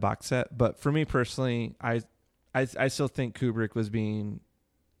think, by the box set. But for me personally, I still think Kubrick was being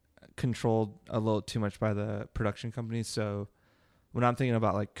controlled a little too much by the production companies. So when I'm thinking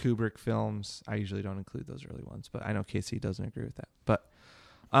about like Kubrick films, I usually don't include those early ones. But I know Casey doesn't agree with that. But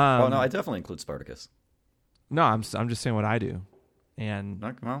no, I definitely include Spartacus. No, I'm just saying what I do, and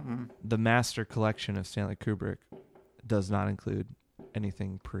the master collection of Stanley Kubrick does not include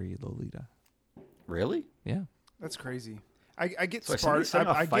anything pre Lolita. Really? Yeah, that's crazy. I get So Spartacus.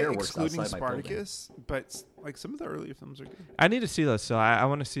 I I get excluding Spartacus, but like some of the earlier films are good. I need to see those. So I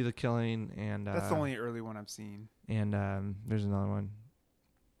want to see The Killing, and That's the only early one I've seen. And there's another one.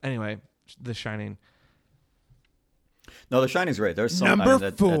 Anyway, The Shining. No, The Shining's great. There's some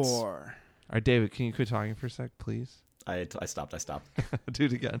Number 4. All right, David, can you quit talking for a sec, please? I stopped. Do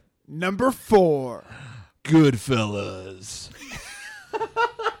it again. Number 4. Goodfellas.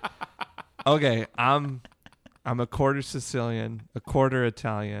 Okay, I'm a quarter Sicilian, a quarter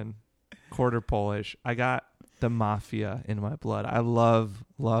Italian, quarter Polish. I got the mafia in my blood. I love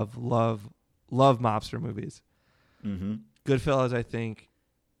mobster movies. Mm-hmm. Goodfellas, I think.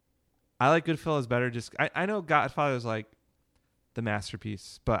 I like Goodfellas better. Just I know Godfather is like the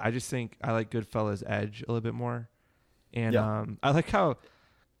masterpiece, but I just think I like Goodfellas' edge a little bit more. And I like how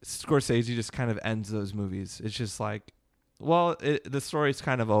Scorsese just kind of ends those movies. It's just like, well, the story's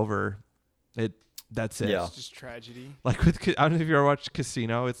kind of over. That's it. Yeah. It's just tragedy. Like with, I don't know if you ever watched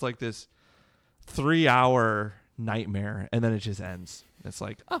Casino. It's like this 3-hour nightmare, and then it just ends. It's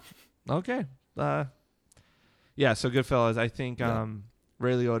like, oh, okay. Yeah, so Goodfellas, I think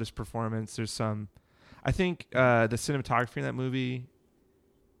Ray Liotta's performance, there's some, I think the cinematography in that movie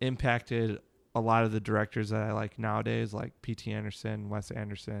impacted a lot of the directors that I like nowadays, like P.T. Anderson, Wes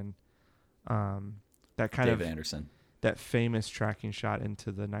Anderson, that kind David of Anderson. That famous tracking shot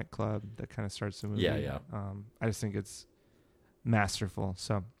into the nightclub that kind of starts the movie. Yeah. I just think it's masterful.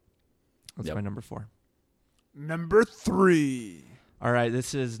 So that's my number 4. Number 3. All right,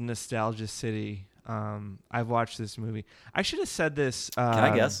 this is Nostalgia City. I've watched this movie. I should have said this. Can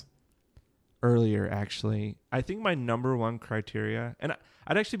I guess? Earlier, actually. I think my number 1 criteria, and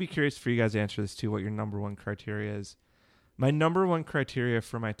I'd actually be curious for you guys to answer this too, what your number 1 criteria is. My number 1 criteria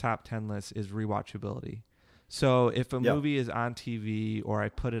for my top 10 list is rewatchability. So if a movie is on TV or I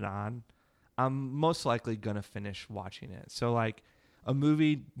put it on, I'm most likely going to finish watching it. So like a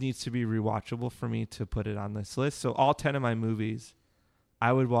movie needs to be rewatchable for me to put it on this list. So all 10 of my movies,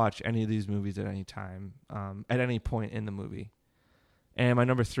 I would watch any of these movies at any time, at any point in the movie. And my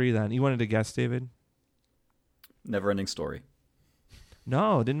number 3 then, you wanted to guess, David? Never-ending Story.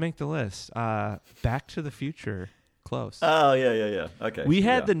 No, didn't make the list. Back to the Future. Close. Oh, yeah. Okay. We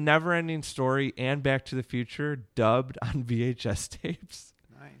had the Never-Ending Story and Back to the Future dubbed on VHS tapes.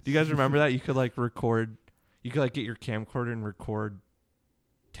 Nice. Do you guys remember that? You could like record, you could like get your camcorder and record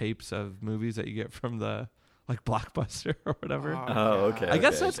tapes of movies that you get from the like Blockbuster or whatever. Oh, okay. I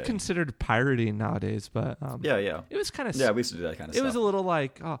guess that's considered pirating nowadays, but yeah. It was kind of we used to do that kind of stuff. It was a little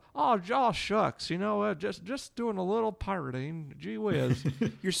like oh shucks, you know, just doing a little pirating. Gee whiz.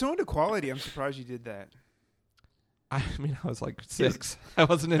 You're so into quality. I'm surprised you did that. I mean, I was like 6. I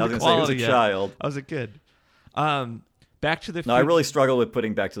wasn't into I was quality say, yet. child. I was a kid. Back to the Future. No, I really struggled with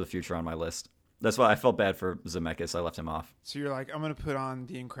putting Back to the Future on my list. That's why I felt bad for Zemeckis. I left him off. So you're like, I'm gonna put on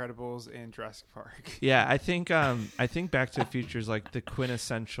The Incredibles and Jurassic Park. Yeah, I think Back to the Future is like the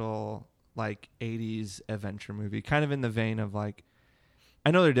quintessential like 80s adventure movie, kind of in the vein of like,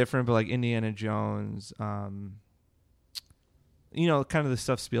 I know they're different, but like Indiana Jones, you know, kind of the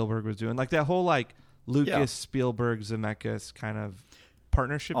stuff Spielberg was doing, like that whole like Lucas, Spielberg, Zemeckis kind of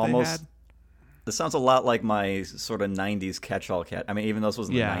partnership they had. This sounds a lot like my sort of 90s catch-all cat. I mean, even though this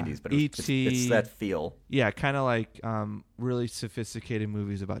wasn't the 90s, but it's that feel. Yeah, kind of like really sophisticated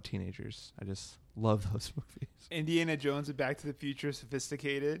movies about teenagers. I just love those movies. Indiana Jones and Back to the Future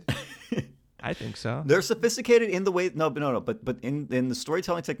sophisticated. I think so. They're sophisticated in the way but in the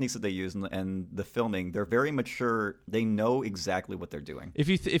storytelling techniques that they use and the filming, they're very mature. They know exactly what they're doing.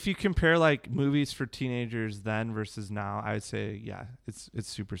 If you compare like movies for teenagers then versus now, I would say it's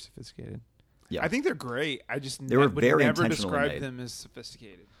super sophisticated. Yeah, I think they're great. I just they were would very never intentionally describe made. them as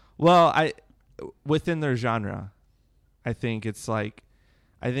sophisticated. Well, within their genre. I think it's like,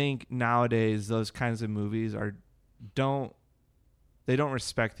 I think nowadays those kinds of movies don't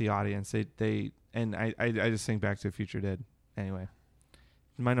respect the audience. And I just think Back to the Future did. Anyway,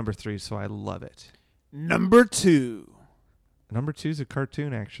 my number 3, so I love it. Number 2. Number 2 is a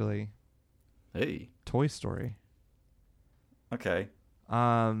cartoon, actually. Hey. Toy Story. Okay.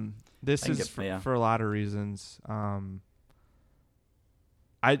 This is yeah. for a lot of reasons. Oh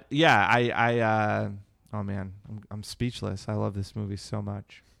man, I'm speechless. I love this movie so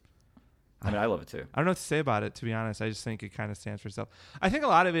much. I mean, I love it too. I don't know what to say about it, to be honest. I just think it kind of stands for itself. I think a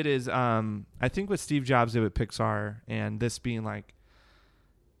lot of it is, I think what Steve Jobs did with Pixar, and this being like,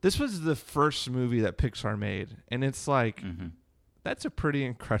 this was the first movie that Pixar made, and it's like, that's a pretty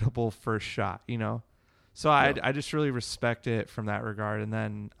incredible first shot, you know? So I just really respect it from that regard. And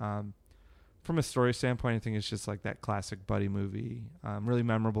then from a story standpoint, I think it's just like that classic buddy movie, really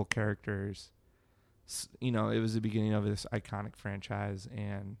memorable characters. You know, it was the beginning of this iconic franchise,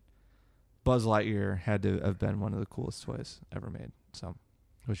 and Buzz Lightyear had to have been one of the coolest toys ever made. So,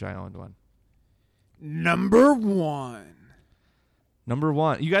 wish I owned one. Number 1.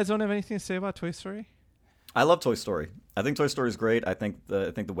 You guys don't have anything to say about Toy Story? I love Toy Story. I think Toy Story is great. I think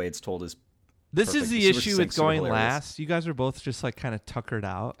the way it's told is This perfect. is the Super issue succinct, with super going hilarious. last. You guys are both just like kind of tuckered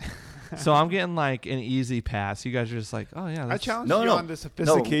out. So I'm getting like an easy pass. You guys are just like, oh yeah. I challenged No, you no. on the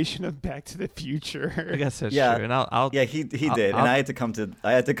sophistication of Back to the Future. I guess that's Yeah. true. And I'll Yeah, he did, and I had to come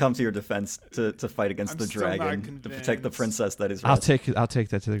to your defense to fight against I'm the still not dragon to protect the convinced. princess that is. I'll Russ. take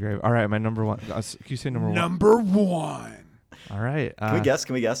that to the grave. All right, my number 1. Can you say number 1? Number 1. All right. Can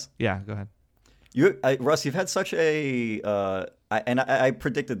we guess? Yeah, go ahead. Russ, you've had such a I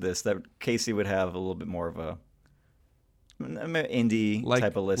predicted this, that Casey would have a little bit more of a indie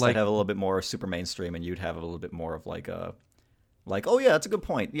type of list. I'd have a little bit more super mainstream, and you'd have a little bit more of like oh yeah, that's a good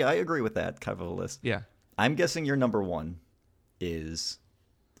point. Yeah, I agree with that kind of a list. Yeah. I'm guessing your number 1 is.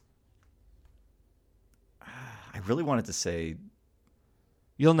 I really wanted to say.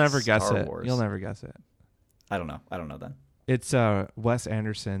 You'll never guess Star it. Wars. You'll never guess it. I don't know then. It's Wes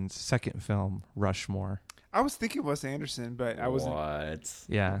Anderson's second film, Rushmore. I was thinking Wes Anderson, but I wasn't. What?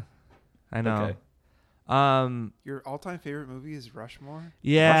 Yeah. I know. Okay. Your all-time favorite movie is Rushmore?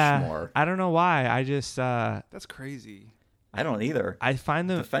 Yeah. Rushmore. I don't know why. I just That's crazy. I don't either. I find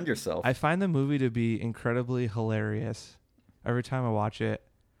Defend yourself. I find the movie to be incredibly hilarious every time I watch it.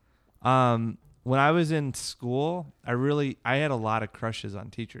 When I was in school, I had a lot of crushes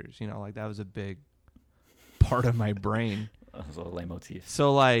on teachers, you know, like that was a big part of my brain. That was a lame motif.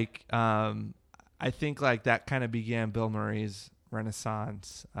 So like I think like that kind of began Bill Murray's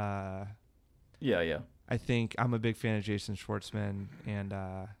renaissance. Yeah. I think I'm a big fan of Jason Schwartzman, and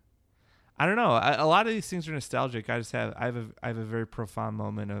I don't know. A lot of these things are nostalgic. I have a very profound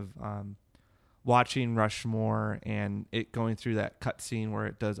moment of watching Rushmore and it going through that cutscene where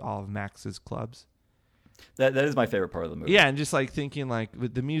it does all of Max's clubs. That is my favorite part of the movie. Yeah, and just like thinking like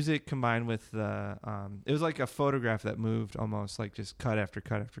with the music combined with the it was like a photograph that moved almost, like just cut after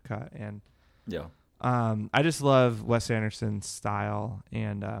cut after cut. And Yeah. I just love Wes Anderson's style,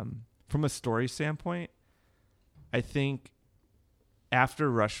 and from a story standpoint, I think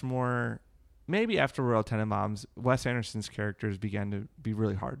after Rushmore, maybe after Royal Tenenbaums, Wes Anderson's characters began to be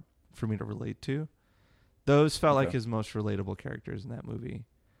really hard for me to relate to. Those felt like his most relatable characters in that movie,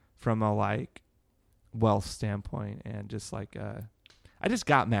 from a like wealth standpoint, and just like I just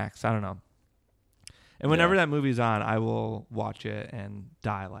got Max. I don't know. And whenever that movie's on, I will watch it and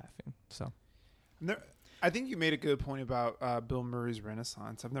die laughing. So, I think you made a good point about Bill Murray's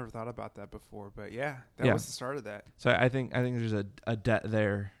renaissance. I've never thought about that before, but that was the start of that. So I think there's a debt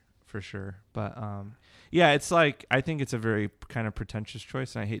there for sure. But yeah, it's like I think it's a very kind of pretentious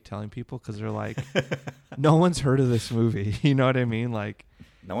choice, and I hate telling people because they're like, no one's heard of this movie. You know what I mean? Like,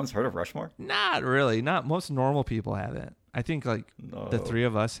 no one's heard of Rushmore? Not really. Not most normal people haven't. I think like the three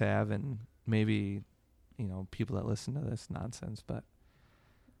of us have, and maybe people that listen to this nonsense, but.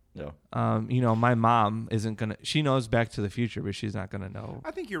 No. My mom isn't gonna. She knows Back to the Future, but she's not gonna know.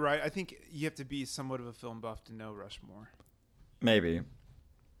 I think you're right. I think you have to be somewhat of a film buff to know Rushmore. Maybe.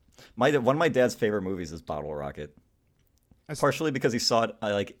 One of my dad's favorite movies is Bottle Rocket. Partially because he saw it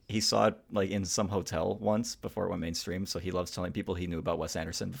in some hotel once before it went mainstream. So he loves telling people he knew about Wes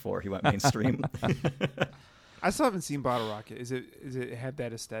Anderson before he went mainstream. I still haven't seen Bottle Rocket. Is it have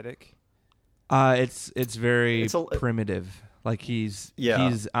that aesthetic? It's very primitive. Like he's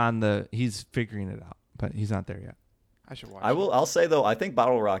figuring it out, but he's not there yet. I should watch. I'll say though, I think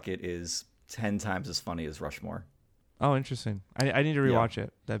Bottle Rocket is 10 times as funny as Rushmore. Oh, interesting. I need to rewatch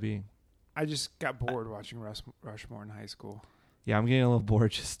it. I just got bored watching Rushmore in high school. Yeah, I'm getting a little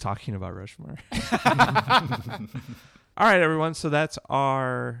bored just talking about Rushmore. All All right, everyone. So that's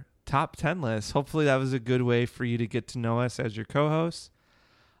our top 10 list. Hopefully that was a good way for you to get to know us as your co-hosts.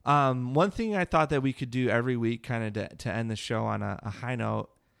 One thing I thought that we could do every week kind of to end the show on a high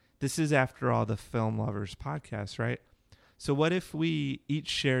note, this is after all the Film Lovers podcast, right? So what if we each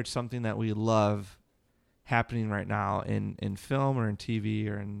shared something that we love happening right now in film or in TV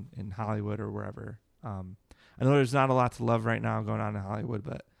or in Hollywood or wherever? I know there's not a lot to love right now going on in Hollywood,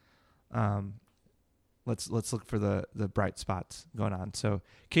 but let's look for the bright spots going on. So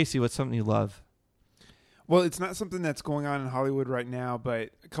Casey, what's something you love? Well, it's not something that's going on in Hollywood right now,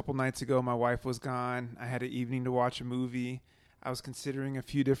 but a couple nights ago, my wife was gone. I had an evening to watch a movie. I was considering a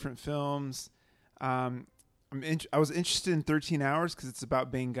few different films. I was interested in 13 Hours because it's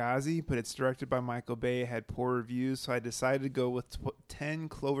about Benghazi, but it's directed by Michael Bay. It had poor reviews, so I decided to go with 10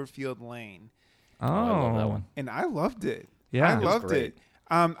 Cloverfield Lane. Oh, I love that one. And I loved it. Yeah, I loved it.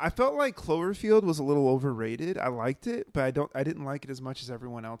 I felt like Cloverfield was a little overrated. I liked it, but I didn't like it as much as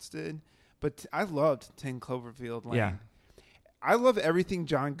everyone else did. But I loved 10 Cloverfield Lane. Yeah. I love everything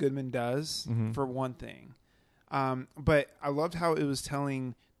John Goodman does, for one thing. But I loved how it was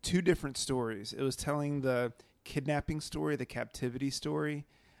telling two different stories. It was telling the kidnapping story, the captivity story,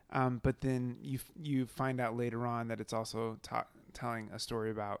 but then you find out later on that it's also telling a story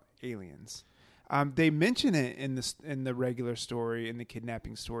about aliens. They mention it in the regular story, in the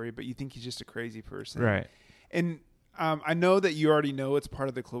kidnapping story, but you think he's just a crazy person. Right. And I know that you already know it's part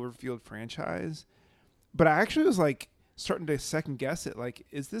of the Cloverfield franchise, but I actually was like starting to second guess it. Like,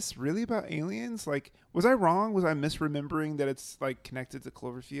 is this really about aliens? Like, was I wrong? Was I misremembering that it's like connected to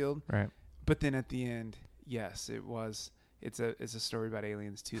Cloverfield? Right. But then at the end, yes, it was. It's a story about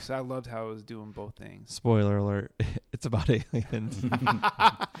aliens too. So I loved how it was doing both things. Spoiler alert. It's about aliens.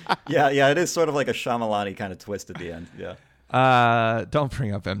 Yeah, it is sort of like a Shyamalan-y kind of twist at the end. Yeah. Don't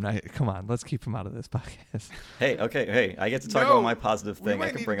bring up M. Night. Come on, let's keep him out of this podcast. Hey, I get to talk about my positive thing. We I might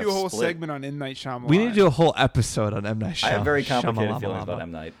can need bring to up do a whole Split. segment on M. Night Shyamalan. We need to do a whole episode on M. Night Shyamalan. I have very complicated Shyamalan. feelings about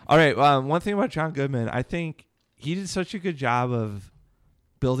M. Night. All right, one thing about John Goodman, I think he did such a good job of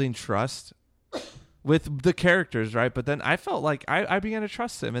building trust with the characters, right? But then I felt like I began to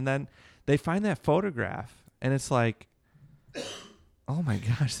trust him, and then they find that photograph, and it's like, oh my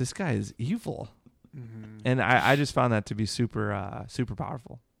gosh, this guy is evil. Mm-hmm. And I just found that to be super super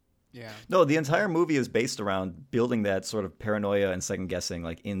powerful. Yeah. No, the entire movie is based around building that sort of paranoia and second guessing,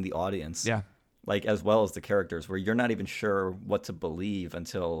 like in the audience. Yeah. Like as well as the characters, where you're not even sure what to believe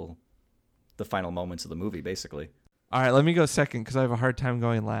until the final moments of the movie, basically. All right, let me go second because I have a hard time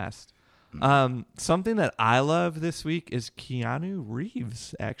going last. Something that I love this week is Keanu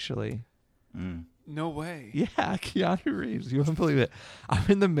Reeves, actually. No way. Yeah, Keanu Reeves. You wouldn't believe it. I'm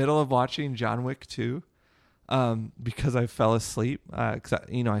in the middle of watching John Wick 2 because I fell asleep. Because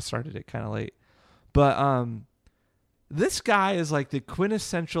I started it kind of late. But this guy is like the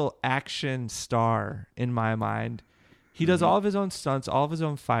quintessential action star in my mind. He does all of his own stunts, all of his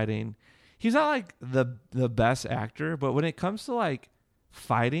own fighting. He's not like the best actor, but when it comes to like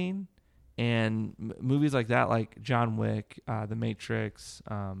fighting and movies like that, like John Wick, The Matrix,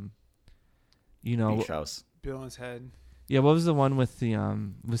 Beach House. Bill in his head. Yeah, what was the one with the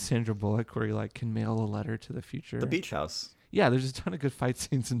with Sandra Bullock where he like can mail a letter to the future? The Beach House. Yeah, there's a ton of good fight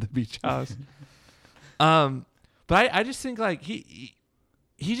scenes in The Beach House. But I just think like he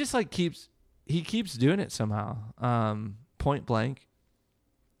just like keeps doing it somehow. Point blank.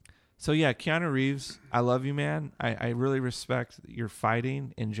 So yeah, Keanu Reeves, I love you, man. I really respect your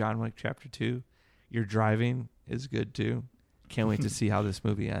fighting in John Wick Chapter 2. Your driving is good too. Can't wait to see how this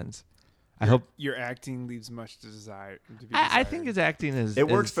movie ends. I hope your acting leaves much to desire. I think his acting is. It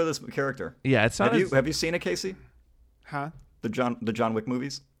works for this character. Yeah, it's not. Have you seen it, Casey? Huh? The John Wick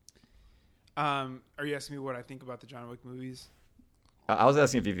movies. Are you asking me what I think about the John Wick movies? I was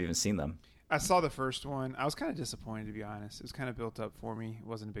asking if you've even seen them. I saw the first one. I was kind of disappointed, to be honest. It was kind of built up for me.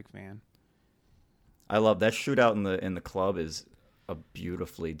 Wasn't a big fan. I love that shootout in the club is a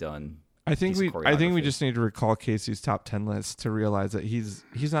beautifully done. I think we just need to recall Casey's top 10 list to realize that he's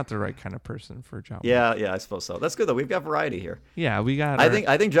not the right kind of person for John Wick. Yeah, I suppose so. That's good though. We've got variety here. Yeah, we got.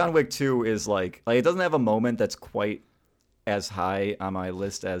 I think John Wick 2 is like it doesn't have a moment that's quite as high on my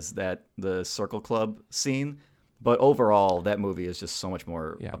list as the Circle Club scene, but overall that movie is just so much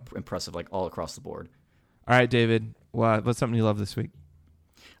more impressive, like all across the board. All right, David, what's something you love this week?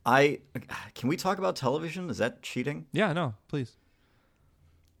 Can we talk about television? Is that cheating? Yeah, no, please.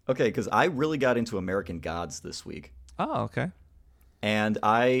 Okay, because I really got into American Gods this week. Oh, okay. And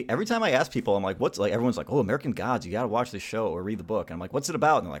every time I ask people, I'm like, what's like, everyone's like, oh, American Gods, you got to watch this show or read the book. And I'm like, what's it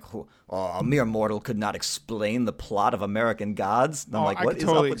about? And they're like, oh, a mere mortal could not explain the plot of American Gods. And I'm like, what is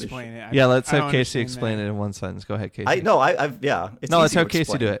up with this show? Yeah, let's have Casey explain it in one sentence. Go ahead, Casey. Let's have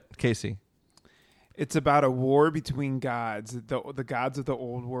Casey do it. Casey. It's about a war between gods, the gods of the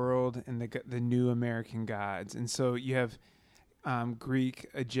old world and the new American gods. And so you have Greek,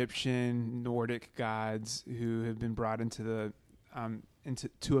 Egyptian, Nordic gods who have been brought into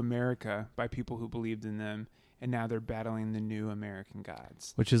America by people who believed in them, and now they're battling the new American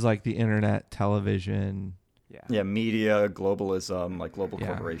gods, which is like the internet, television, media, globalism, like global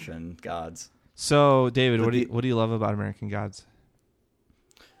corporation gods. So, David, what do you love about American Gods?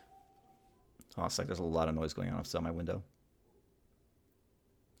 Oh, it's like there's a lot of noise going on outside my window.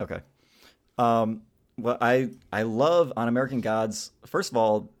 Okay. Well, I love on American Gods. First of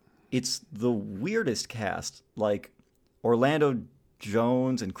all, it's the weirdest cast. Like Orlando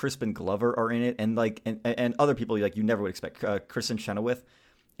Jones and Crispin Glover are in it, and and other people like you never would expect. Kristen Chenoweth,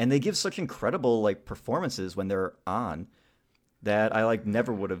 and they give such incredible like performances when they're on that I like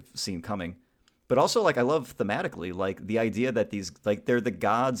never would have seen coming. But also like I love thematically like the idea that these like they're the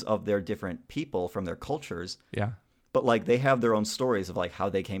gods of their different people from their cultures. Yeah. But like they have their own stories of like how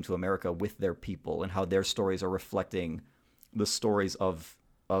they came to America with their people and how their stories are reflecting the stories of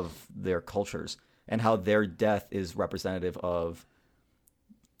their cultures and how their death is representative of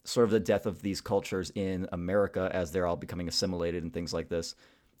sort of the death of these cultures in America as they're all becoming assimilated and things like this.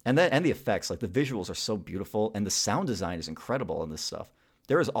 And the effects, like the visuals are so beautiful and the sound design is incredible in this stuff.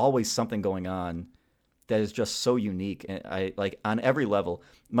 There is always something going on that is just so unique. And I like on every level,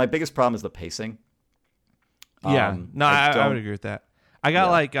 my biggest problem is the pacing. Yeah, I would agree with that. I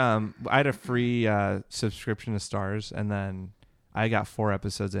got I had a free subscription to Starz, and then I got 4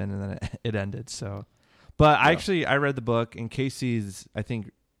 episodes in, and then it ended. So, but I read the book, and Casey's I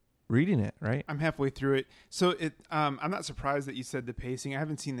think reading it, right? I'm halfway through it. So I'm not surprised that you said the pacing. I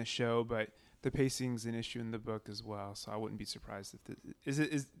haven't seen the show, but the pacing's an issue in the book as well. So I wouldn't be surprised if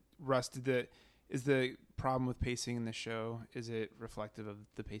is the problem with pacing in the show? Is it reflective of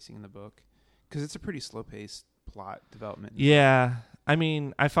the pacing in the book? Because it's a pretty slow paced plot development. Yeah, I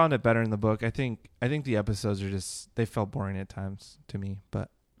mean, I found it better in the book. I think the episodes are they felt boring at times to me. But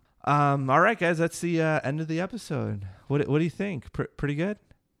all right, guys, that's the end of the episode. What do you think? Pretty good.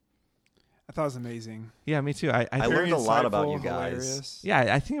 I thought it was amazing. Yeah, me too. I learned a lot about you guys. Hilarious.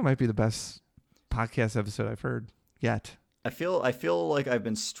 Yeah, I think it might be the best podcast episode I've heard yet. I feel like I've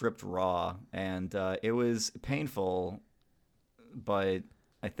been stripped raw, and it was painful, but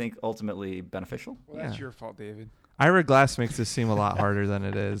I think ultimately beneficial. Well, that's your fault, David. Ira Glass makes this seem a lot harder than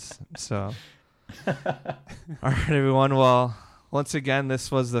it is. So, all right, everyone. Well, once again,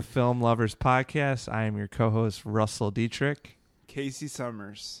 this was the Film Lovers Podcast. I am your co-host, Russell Dietrich. Casey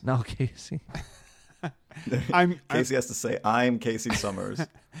Summers. No, Casey. Casey has to say, I'm Casey Summers.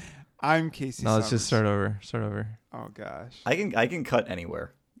 I'm Casey Summers. No, let's just start over. Oh, gosh. I can cut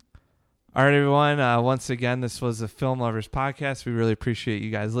anywhere. All right, everyone. Once again, this was the Film Lovers Podcast. We really appreciate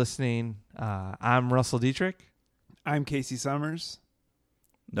you guys listening. I'm Russell Dietrich. I'm Casey Summers.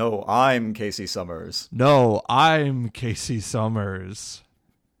 No, I'm Casey Summers. No, I'm Casey Summers.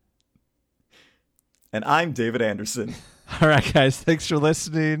 And I'm David Anderson. All right, guys. Thanks for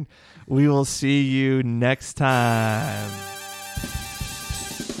listening. We will see you next time.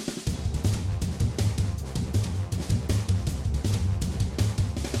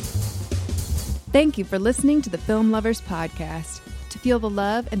 Thank you for listening to the Film Lovers Podcast. To feel the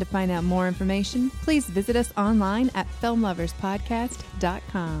love and to find out more information, please visit us online at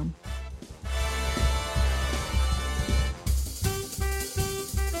filmloverspodcast.com.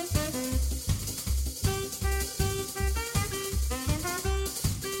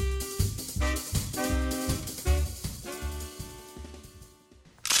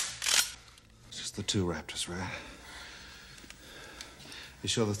 Just the 2 raptors, right? You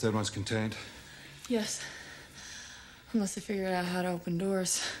sure the third one's contained? Yes. Unless they figured out how to open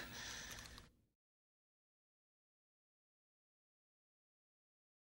doors.